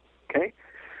for. Okay?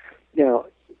 Now,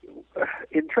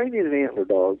 in training an antler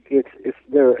dog, it's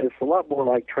a lot more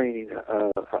like training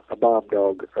a bomb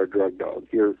dog or drug dog.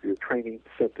 You're training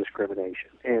scent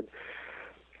discrimination. And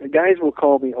the guys will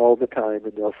call me all the time,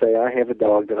 and they'll say, I have a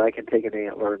dog that I can take an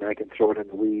antler and I can throw it in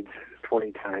the weeds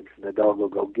 20 times, and the dog will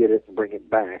go get it and bring it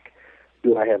back.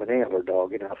 do I have an antler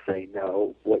dog? And I'll say,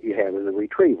 no, what you have is a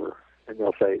retriever. And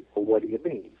they'll say, well, what do you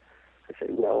mean? I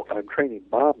say, well, I'm training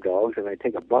bomb dogs, and I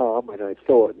take a bomb and I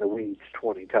throw it in the weeds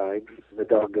 20 times, and the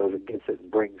dog goes and gets it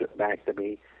and brings it back to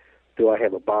me. Do I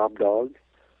have a bomb dog?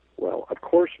 Well, of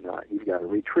course not. You've got a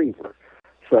retriever.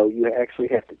 So you actually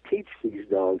have to teach these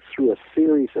dogs through a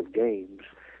series of games,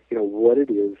 what it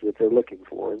is that they're looking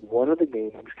for. And one of the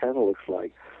games kind of looks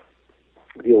like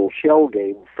the old shell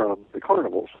game from the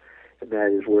carnivals. And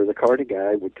that is where the carny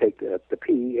guy would take the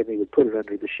pea and he would put it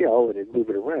under the shell and he'd move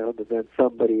it around, and then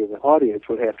somebody in the audience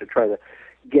would have to try to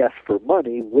guess for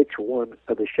money which one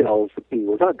of the shells the pea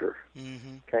was under.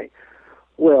 Mm-hmm. Okay.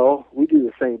 Well, we do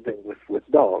the same thing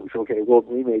with dogs. Okay. Well,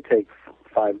 we may take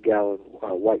 5-gallon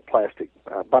white plastic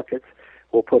buckets.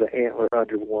 We'll put an antler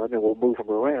under one and we'll move them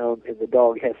around, and the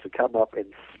dog has to come up and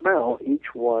smell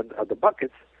each one of the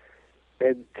buckets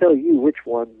and tell you which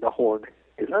one the horn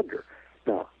is under.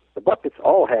 Now, the buckets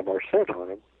all have our scent on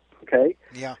them, okay?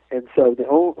 Yeah. And so the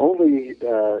only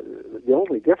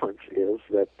difference is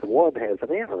that the one has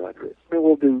an antler under it. I mean,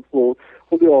 we'll do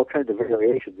all kinds of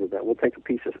variations of that. We'll take a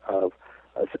piece of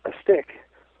a stick,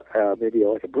 maybe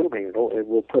like a broom handle, and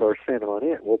we'll put our scent on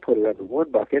it. We'll put it under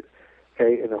one bucket,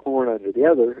 okay, and the horn under the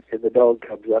other. And the dog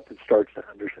comes up and starts to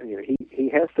understand. He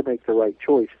has to make the right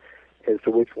choice as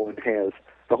to which one has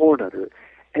the horn under it.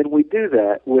 And we do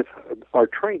that with our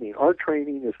training. Our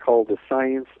training is called the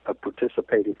science of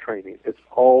participative training. It's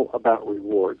all about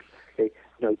rewards. Okay?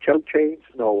 No choke chains,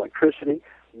 no electricity,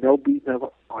 no beating them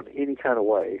on any kind of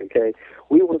way. Okay?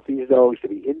 We want these dogs to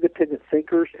be independent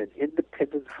thinkers and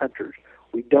independent hunters.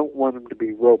 We don't want them to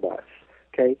be robots.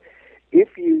 Okay?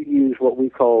 If you use what we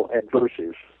call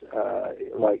adversives,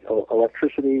 like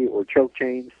electricity or choke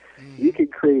chains, you can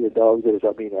create a dog that is,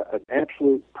 an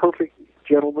absolute perfect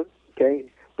gentleman. Okay?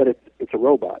 But it's a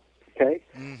robot, okay?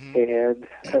 Mm-hmm. And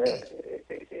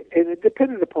it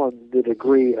depended upon the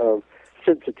degree of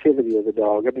sensitivity of the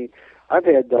dog. I mean, I've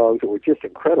had dogs that were just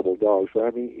incredible dogs,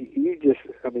 but you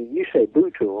say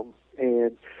boo to them,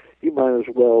 and you might as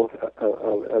well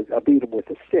beat them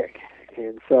with a stick.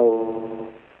 And so,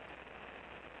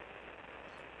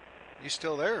 you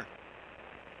still there?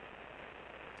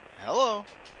 Hello.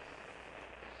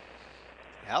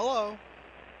 Hello.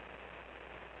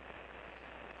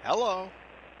 Hello.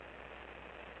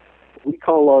 We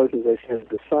call ours, as I said,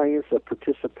 the science of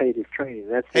participative training.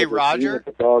 That's hey, where Roger.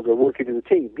 the dog are working as a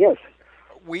team. Yes.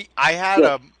 I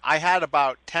had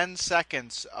about 10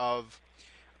 seconds of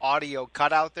audio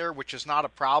cut out there, which is not a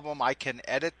problem. I can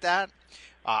edit that.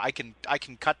 I can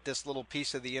cut this little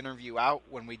piece of the interview out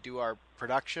when we do our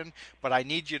production. But I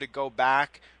need you to go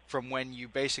back from when you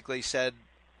basically said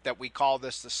that we call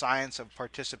this the science of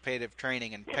participative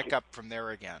training and pick up from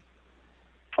there again.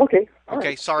 Okay. Okay,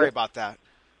 right. Sorry about that.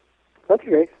 That's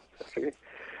okay.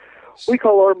 We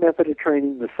call our method of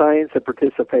training the science of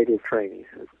participative training.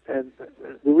 And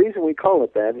the reason we call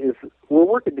it that is we're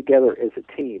working together as a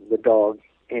team, the dog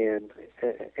and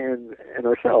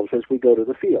ourselves as we go to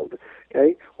the field.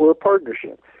 Okay? We're a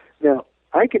partnership. Now,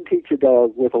 I can teach a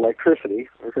dog with electricity,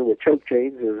 or with choke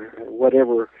chains, or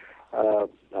whatever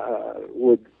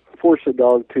would force a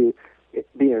dog to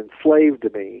be enslaved to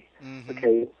me. Mm-hmm.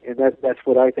 Okay, and that's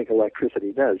what I think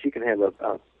electricity does. You can have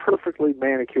a perfectly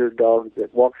manicured dog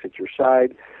that walks at your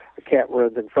side, a cat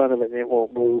runs in front of it and it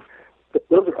won't move. But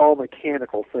those are all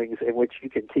mechanical things in which you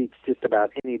can teach just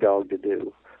about any dog to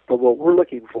do. But what we're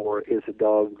looking for is a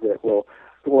dog that will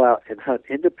go out and hunt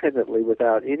independently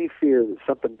without any fear that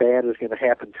something bad is going to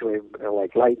happen to him,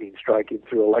 like lightning striking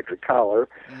through electric collar,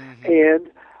 Mm-hmm.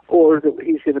 or that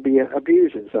he's going to be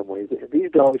abused in some way.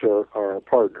 These dogs are our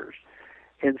partners.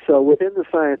 And so within the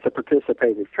science of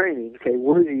participative training, okay,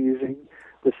 we're using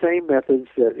the same methods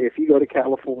that if you go to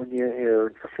California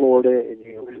or Florida and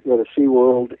you go to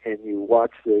SeaWorld and you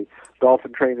watch the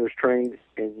dolphin trainers train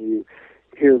and you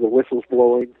hear the whistles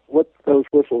blowing, what those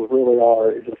whistles really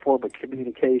are is a form of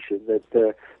communication that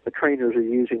the trainers are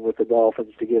using with the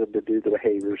dolphins to get them to do the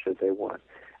behaviors that they want.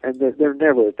 And they're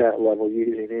never at that level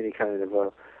using any kind of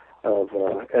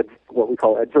what we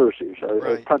call adversives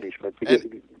or punishment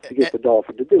to get the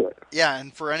dolphin to do it. Yeah,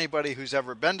 and for anybody who's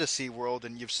ever been to SeaWorld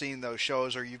and you've seen those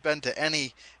shows, or you've been to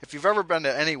if you've ever been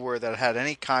to anywhere that had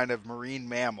any kind of marine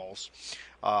mammals,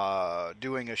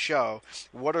 doing a show,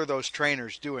 what are those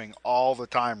trainers doing all the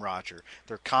time, Roger?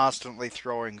 They're constantly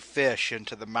throwing fish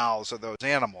into the mouths of those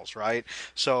animals, right?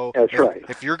 So That's right.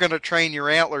 if you're going to train your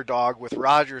antler dog with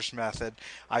Roger's method,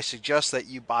 I suggest that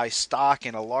you buy stock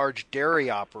in a large dairy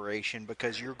operation,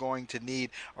 because you're going to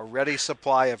need a ready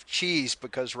supply of cheese,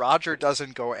 because Roger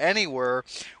doesn't go anywhere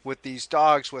with these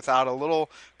dogs without a little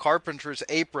carpenter's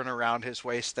apron around his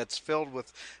waist that's filled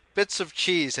with bits of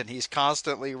cheese, and he's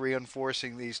constantly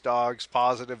reinforcing these dogs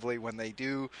positively when they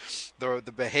do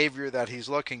the behavior that he's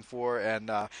looking for,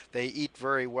 and they eat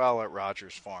very well at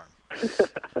Roger's farm.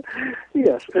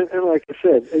 Yes, and like I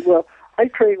said, well, I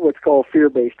trained what's called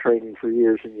fear-based training for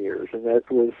years and years, and that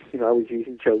was, I was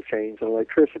using choke chains and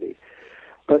electricity.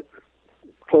 But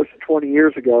close to 20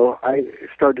 years ago, I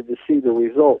started to see the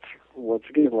results, once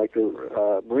again, like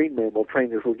the marine mammal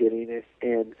trainers were getting it,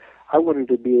 and I wanted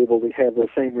to be able to have the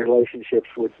same relationships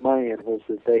with my animals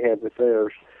that they had with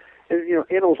theirs. And,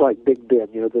 animals like Big Ben,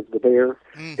 the bear.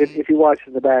 Mm-hmm. If you watch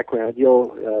in the background,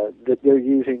 they're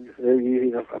using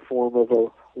a form of a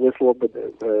whistle, but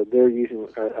they're using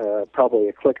probably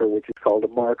a clicker, which is called a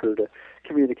marker, to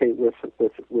communicate with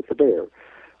the bear.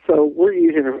 So we're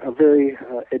using a very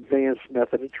advanced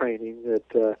method of training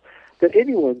that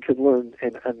anyone can learn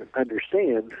and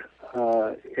understand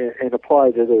and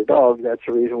apply to their dog. That's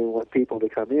the reason we want people to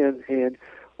come in, and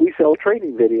we sell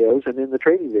training videos. And in the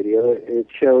training video, it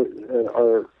shows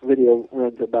our video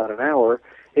runs about an hour,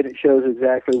 and it shows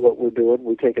exactly what we're doing.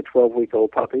 We take a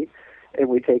 12-week-old puppy, and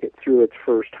we take it through its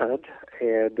first hunt,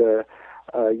 and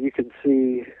you can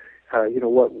see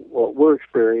what we're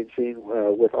experiencing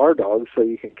with our dogs, so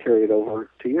you can carry it over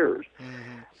to yours.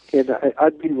 Mm-hmm. And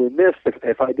I'd be remiss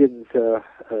if I didn't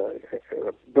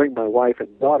bring my wife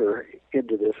and daughter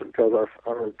into this, because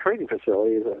our training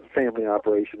facility is a family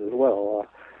operation as well.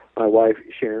 My wife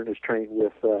Sharon has trained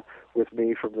with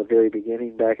me from the very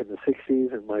beginning back in the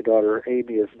 60s, and my daughter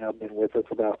Amy has now been with us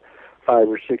about 5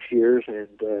 or 6 years,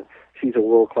 and she's a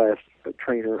world-class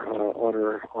trainer on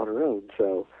her own.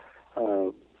 So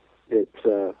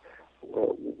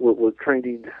we're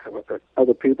training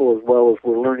other people, as well as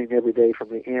we're learning every day from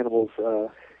the animals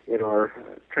in our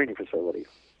training facility.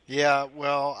 Yeah,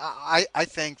 well, I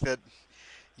think that,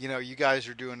 you guys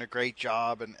are doing a great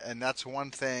job, and that's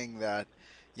one thing that,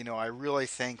 I really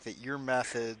think that your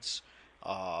methods,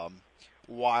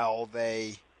 while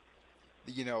they,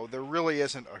 there really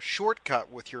isn't a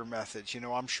shortcut with your methods.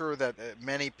 I'm sure that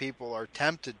many people are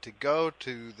tempted to go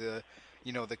to the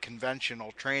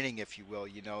conventional training, if you will,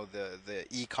 the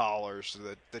e-collars,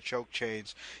 the choke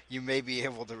chains. You may be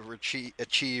able to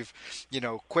achieve,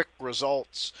 quick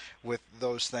results with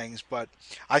those things. But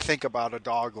I think about a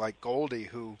dog like Goldie,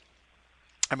 who,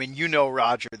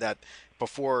 Roger, that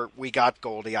before we got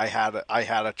Goldie, I had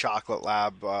a chocolate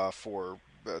lab for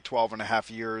 12 and a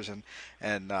half years,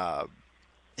 and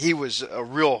he was a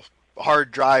real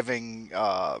hard-driving,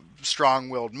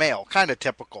 strong-willed male, kind of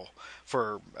typical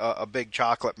for a big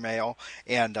chocolate male,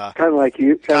 and kind of like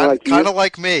you, kind of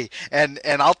like me. And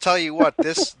I'll tell you what,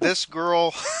 this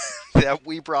girl that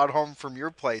we brought home from your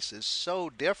place is so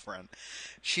different.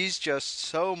 She's just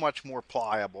so much more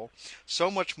pliable, so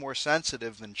much more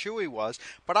sensitive than Chewy was.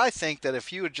 But I think that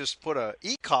if you would just put a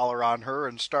e-collar on her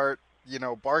and start,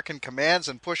 barking commands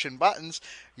and pushing buttons,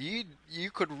 you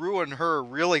could ruin her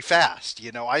really fast.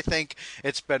 I think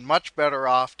it's been much better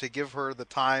off to give her the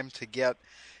time to get,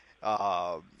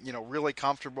 really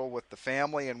comfortable with the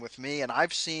family and with me. And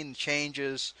I've seen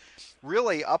changes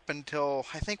really up until,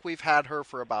 I think we've had her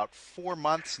for about 4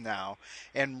 months now.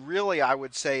 And really, I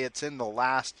would say it's in the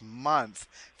last month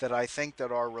that I think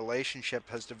that our relationship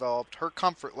has developed. Her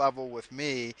comfort level with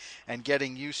me and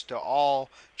getting used to all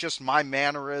just my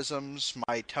mannerisms,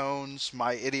 my tones,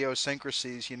 my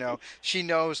idiosyncrasies. She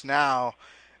knows now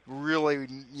really,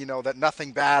 that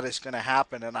nothing bad is going to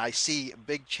happen, and I see a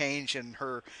big change in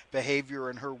her behavior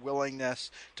and her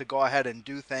willingness to go ahead and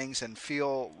do things and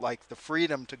feel like the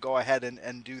freedom to go ahead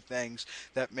and do things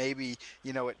that maybe,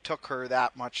 it took her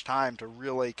that much time to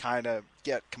really kind of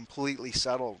get completely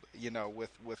settled,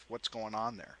 with what's going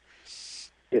on there.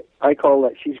 Yeah, I call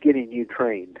that she's getting you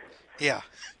trained. Yeah,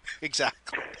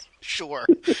 exactly. Sure.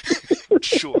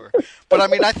 Sure. But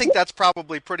I think that's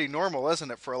probably pretty normal,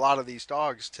 isn't it, for a lot of these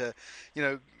dogs to,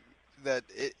 that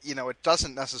it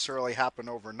doesn't necessarily happen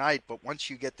overnight, but once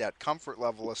you get that comfort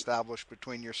level established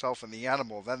between yourself and the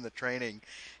animal, then the training,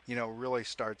 really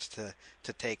starts to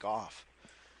take off.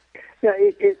 Yeah,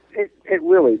 it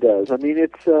really does.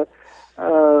 It's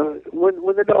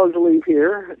when the dogs leave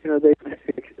here,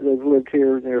 they've lived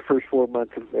here in their first 4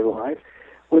 months of their life.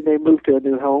 when they move to a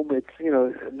new home, it's,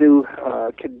 new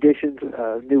conditions,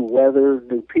 new weather,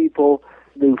 new people,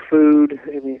 new food,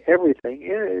 everything.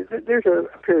 There's a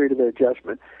period of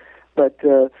adjustment, but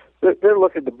they're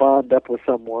looking to bond up with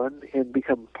someone and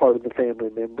become part of the family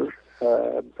member,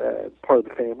 part of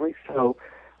the family. So,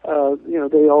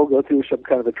 they all go through some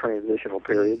kind of a transitional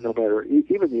period, no matter,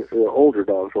 even the older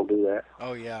dogs will do that.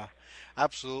 Oh, yeah,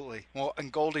 absolutely. Well,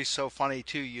 and Goldie's so funny,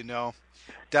 too,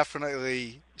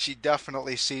 she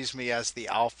definitely sees me as the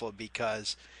alpha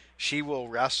because she will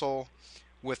wrestle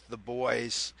with the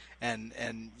boys and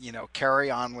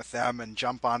carry on with them and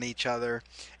jump on each other,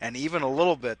 and even a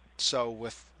little bit so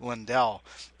with Lindell.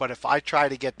 But if I try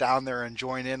to get down there and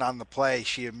join in on the play,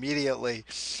 she immediately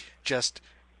just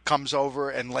comes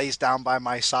over and lays down by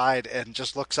my side and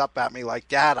just looks up at me like,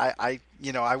 Dad, I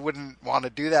wouldn't want to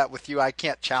do that with you. I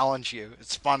can't challenge you.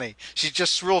 It's funny. She's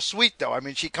just real sweet, though.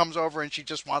 She comes over and she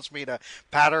just wants me to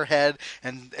pat her head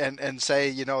and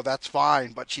say, that's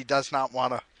fine, but she does not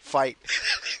want to fight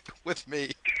with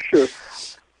me. Sure.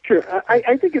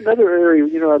 I think another area,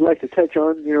 I'd like to touch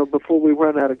on, before we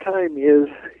run out of time is,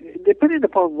 depending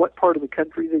upon what part of the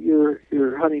country that you're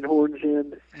hunting horns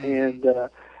in, and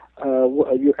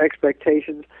your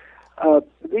expectations.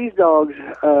 These dogs,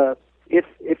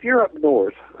 if you're up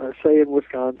north, say in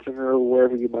Wisconsin or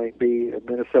wherever you might be, in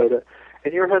Minnesota,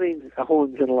 and you're hunting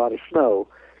horns in a lot of snow,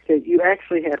 okay, you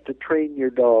actually have to train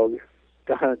your dog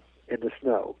to hunt in the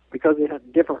snow because they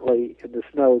hunt differently in the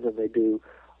snow than they do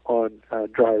on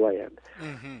dry land.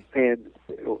 Mm-hmm. And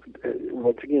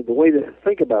once again, the way to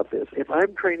think about this, if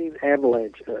I'm training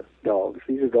avalanche dogs,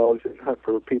 these are dogs that hunt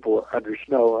for people under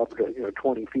snow, up to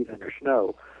 20 feet under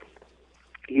snow.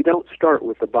 You don't start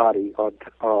with the body on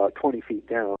 20 feet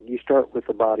down. You start with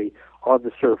the body on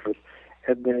the surface,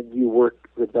 and then you work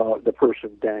the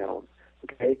person down.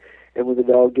 Okay, and when the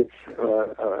dog gets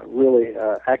really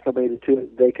acclimated to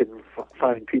it, they can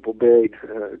find people buried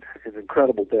in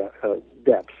incredible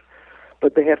depths.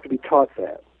 But they have to be taught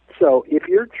that. So if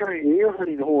you're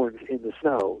hunting horns in the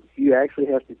snow, you actually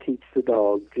have to teach the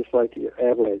dog, just like the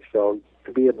avalanche dog,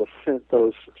 to be able to scent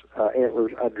those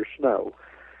antlers under snow.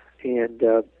 And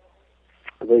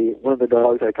one of the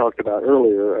dogs I talked about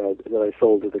earlier that I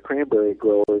sold to the cranberry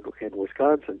grower in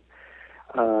Wisconsin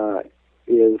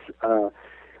is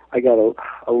I got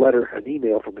a letter, an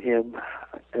email from him,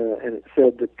 and it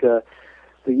said that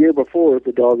the year before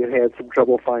the dog had some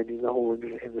trouble finding the horns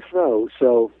in the snow,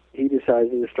 so he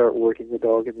decided to start working the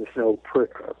dog in the snow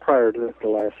prior to the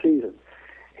last season.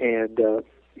 And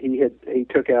he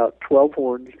took out 12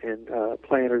 horns and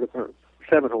planted them, or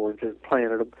 7 horns and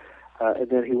planted them, and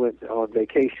then he went on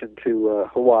vacation to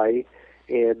Hawaii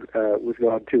and was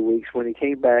gone 2 weeks. When he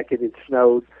came back, it had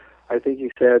snowed, I think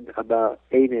he said, about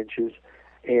 8 inches,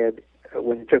 and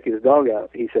when he took his dog out,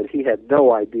 he said he had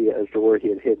no idea as to where he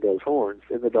had hid those horns,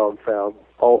 and the dog found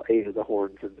all 8 of the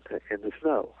horns in the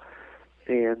snow.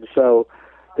 And so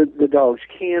the dogs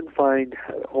can find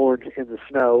horns in the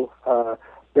snow.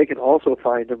 They can also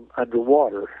find them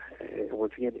underwater.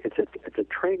 Once again, it's a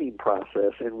training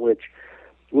process in which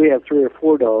we have 3 or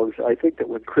 4 dogs. I think that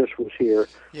when Chris was here,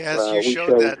 yes,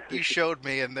 you showed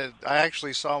me, and I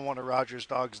actually saw one of Roger's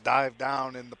dogs dive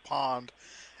down in the pond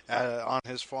on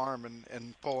his farm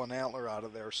and pull an antler out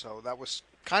of there. So that was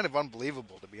kind of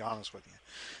unbelievable, to be honest with you.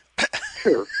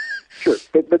 Sure.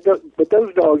 But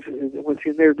those dogs, once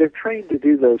again, they're trained to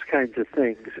do those kinds of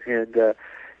things. And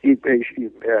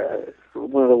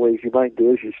one of the ways you might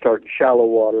do is you start in shallow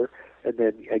water and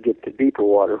then get to deeper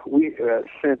water. We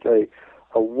sent a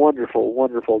wonderful,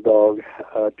 wonderful dog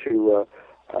to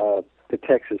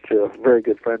Texas to a very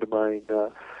good friend of mine,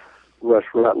 Russ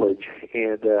Rutledge,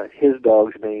 and his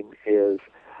dog's name is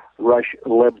Rush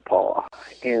Limpaw,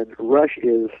 and Rush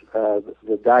is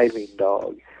the diving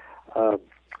dog.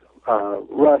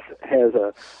 Russ has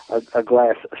a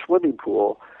glass swimming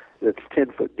pool that's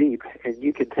 10 foot deep, and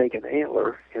you can take an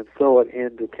antler and throw it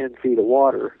into 10 feet of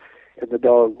water, and the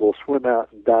dog will swim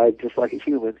out and dive just like a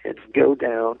human and go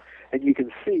down, and you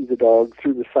can see the dog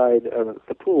through the side of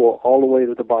the pool all the way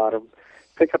to the bottom,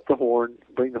 pick up the horn,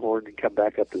 bring the horn, and come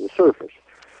back up to the surface.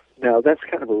 Now, that's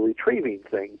kind of a retrieving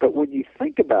thing, but when you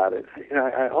think about it,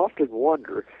 I often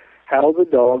wonder how the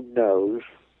dog knows,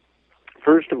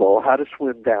 first of all, how to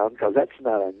swim down, because that's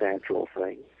not a natural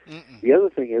thing. Mm-mm. The other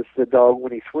thing is the dog,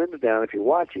 when he swims down, if you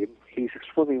watch him, he's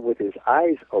swimming with his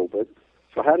eyes open.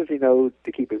 So how does he know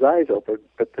to keep his eyes open?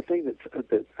 But the thing that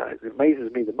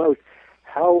amazes me the most,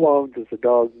 how does the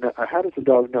dog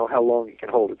know how long it can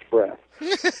hold its breath?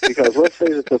 Because let's say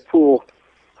the pool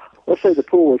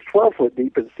was 12 foot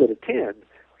deep instead of 10.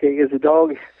 Okay, is the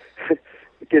dog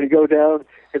going to go down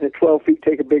and at 12 feet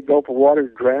take a big gulp of water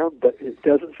and drown, but it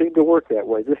doesn't seem to work that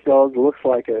way. This dog looks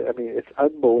like it's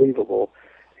unbelievable,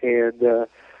 and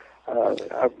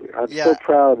I'm so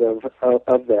proud of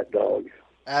that dog.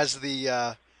 As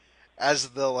the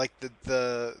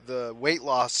weight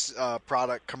loss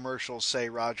product commercials say,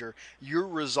 Roger, your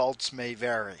results may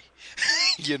vary.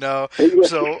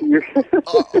 So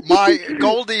my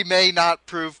Goldie may not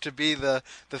prove to be the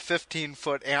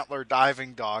 15-foot antler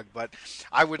diving dog, but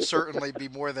I would certainly be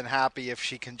more than happy if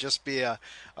she can just be a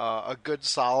good,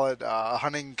 solid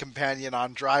hunting companion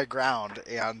on dry ground.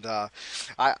 And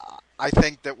I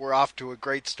think that we're off to a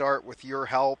great start with your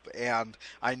help, and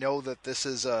I know that this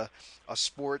is a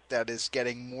sport that is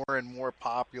getting more and more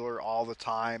popular all the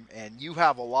time, and you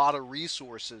have a lot of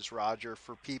resources, Roger,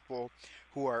 for people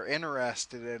who are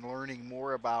interested in learning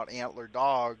more about antler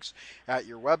dogs at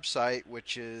your website,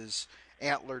 which is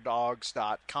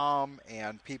antlerdogs.com,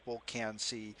 and people can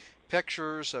see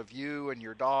pictures of you and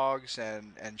your dogs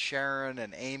and Sharon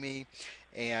and Amy,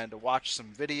 and watch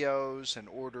some videos and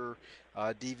order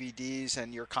DVDs,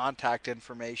 and your contact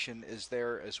information is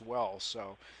there as well.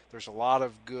 So there's a lot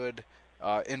of good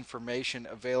information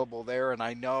available there, and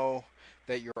I know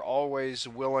that you're always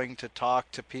willing to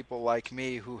talk to people like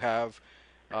me who have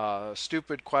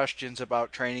stupid questions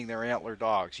about training their antler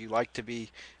dogs. You like to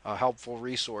be a helpful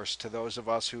resource to those of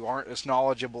us who aren't as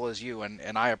knowledgeable as you,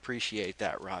 and I appreciate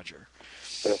that, Roger.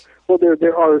 Well,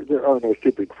 there are no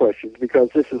stupid questions, because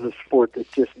this is a sport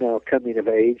that's just now coming of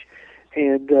age.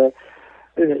 And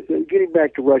getting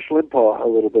back to Rush Limbaugh a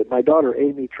little bit, my daughter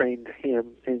Amy trained him,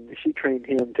 and she trained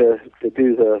him to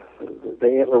do the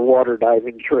antler water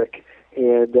diving trick.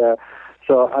 And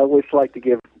so I always like to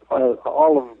give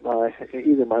all of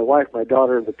either my wife, my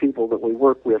daughter, or the people that we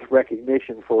work with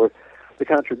recognition for the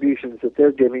contributions that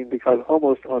they're giving, because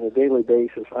almost on a daily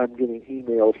basis I'm getting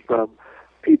emails from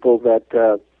people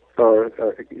that are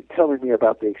telling me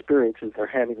about the experiences they're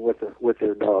having with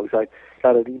their dogs. I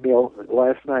got an email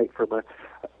last night from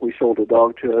we sold a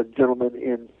dog to a gentleman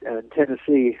in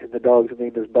Tennessee, and the dog's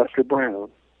name is Buster Brown.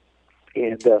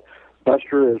 And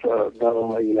Buster is not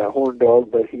only a horn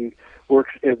dog, but he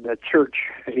works in the church.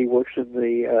 He works in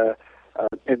the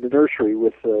nursery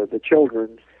with the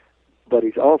children, but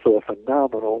he's also a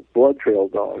phenomenal blood trail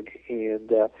dog.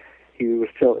 And he was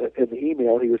in the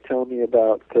email, he was telling me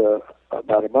about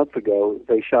a month ago,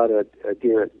 they shot a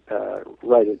deer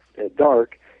right at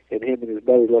dark, and him and his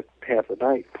buddy looked half the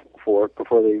night for it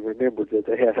before they remembered that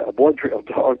they had a blood trail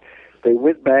dog. They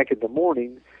went back in the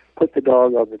morning, put the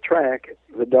dog on the track.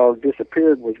 The dog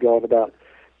disappeared and was gone about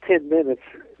 10 minutes.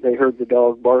 They heard the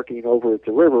dog barking over at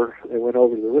the river. They went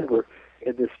over to the river,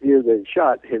 and this deer they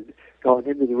shot had gone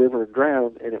into the river and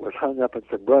drowned, and it was hung up in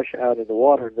some brush out in the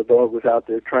water, and the dog was out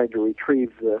there trying to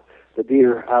retrieve the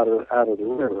deer out of the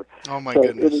river. Oh, my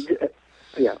goodness.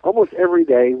 Almost every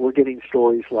day we're getting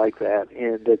stories like that,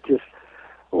 and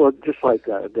just like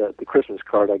the Christmas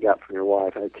card I got from your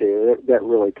wife, I tell you, that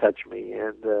really touched me.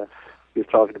 And he was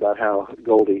talking about how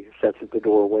Goldie sits at the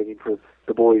door waiting for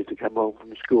the boys to come home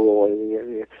from school.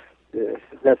 And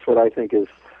that's what I think is,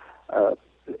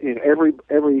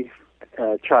 every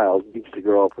child needs to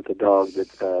grow up with a dog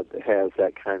that has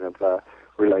that kind of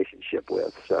relationship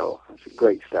with. So it's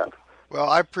great stuff. Well,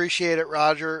 I appreciate it,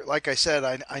 Roger. Like I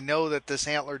said, I know that this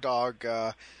antler dog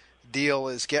deal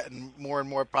is getting more and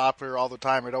more popular all the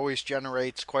time. It always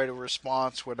generates quite a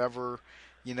response whenever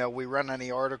we run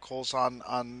any articles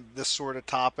on this sort of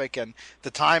topic, and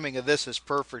the timing of this is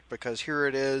perfect because here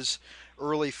it is,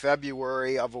 early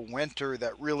February of a winter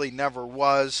that really never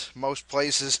was. Most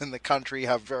places in the country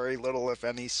have very little, if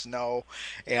any, snow,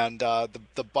 and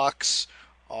the bucks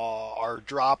are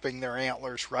dropping their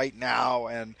antlers right now,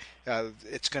 and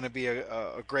it's going to be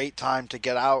a great time to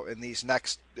get out in these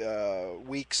next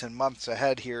weeks and months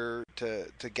ahead here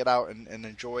to get out and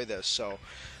enjoy this. So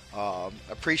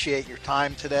appreciate your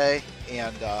time today,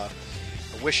 and I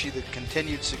wish you the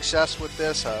continued success with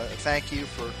this. Thank you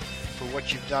for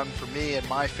what you've done for me and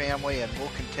my family, and we'll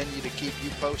continue to keep you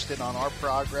posted on our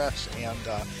progress,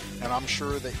 and I'm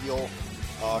sure that you'll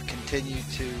continue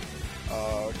to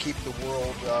keep the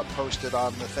world posted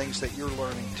on the things that you're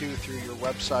learning too through your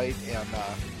website, and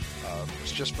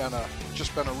it's just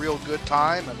been a real good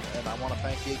time, and I want to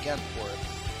thank you again for it.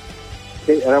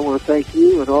 Okay, and I want to thank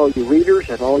you and all your readers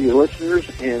and all your listeners,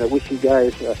 and I wish you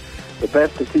guys the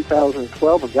best of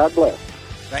 2012, and God bless.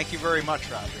 Thank you very much,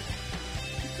 Roger.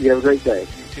 You have a great day.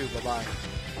 You too. Bye-bye.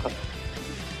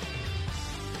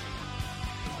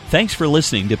 Thanks for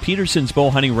listening to Peterson's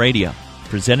Bowhunting Radio,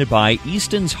 presented by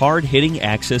Easton's Hard-Hitting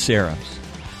Axis Arrows.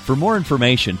 For more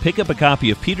information, pick up a copy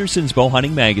of Peterson's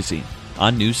Bowhunting Magazine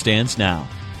on newsstands now.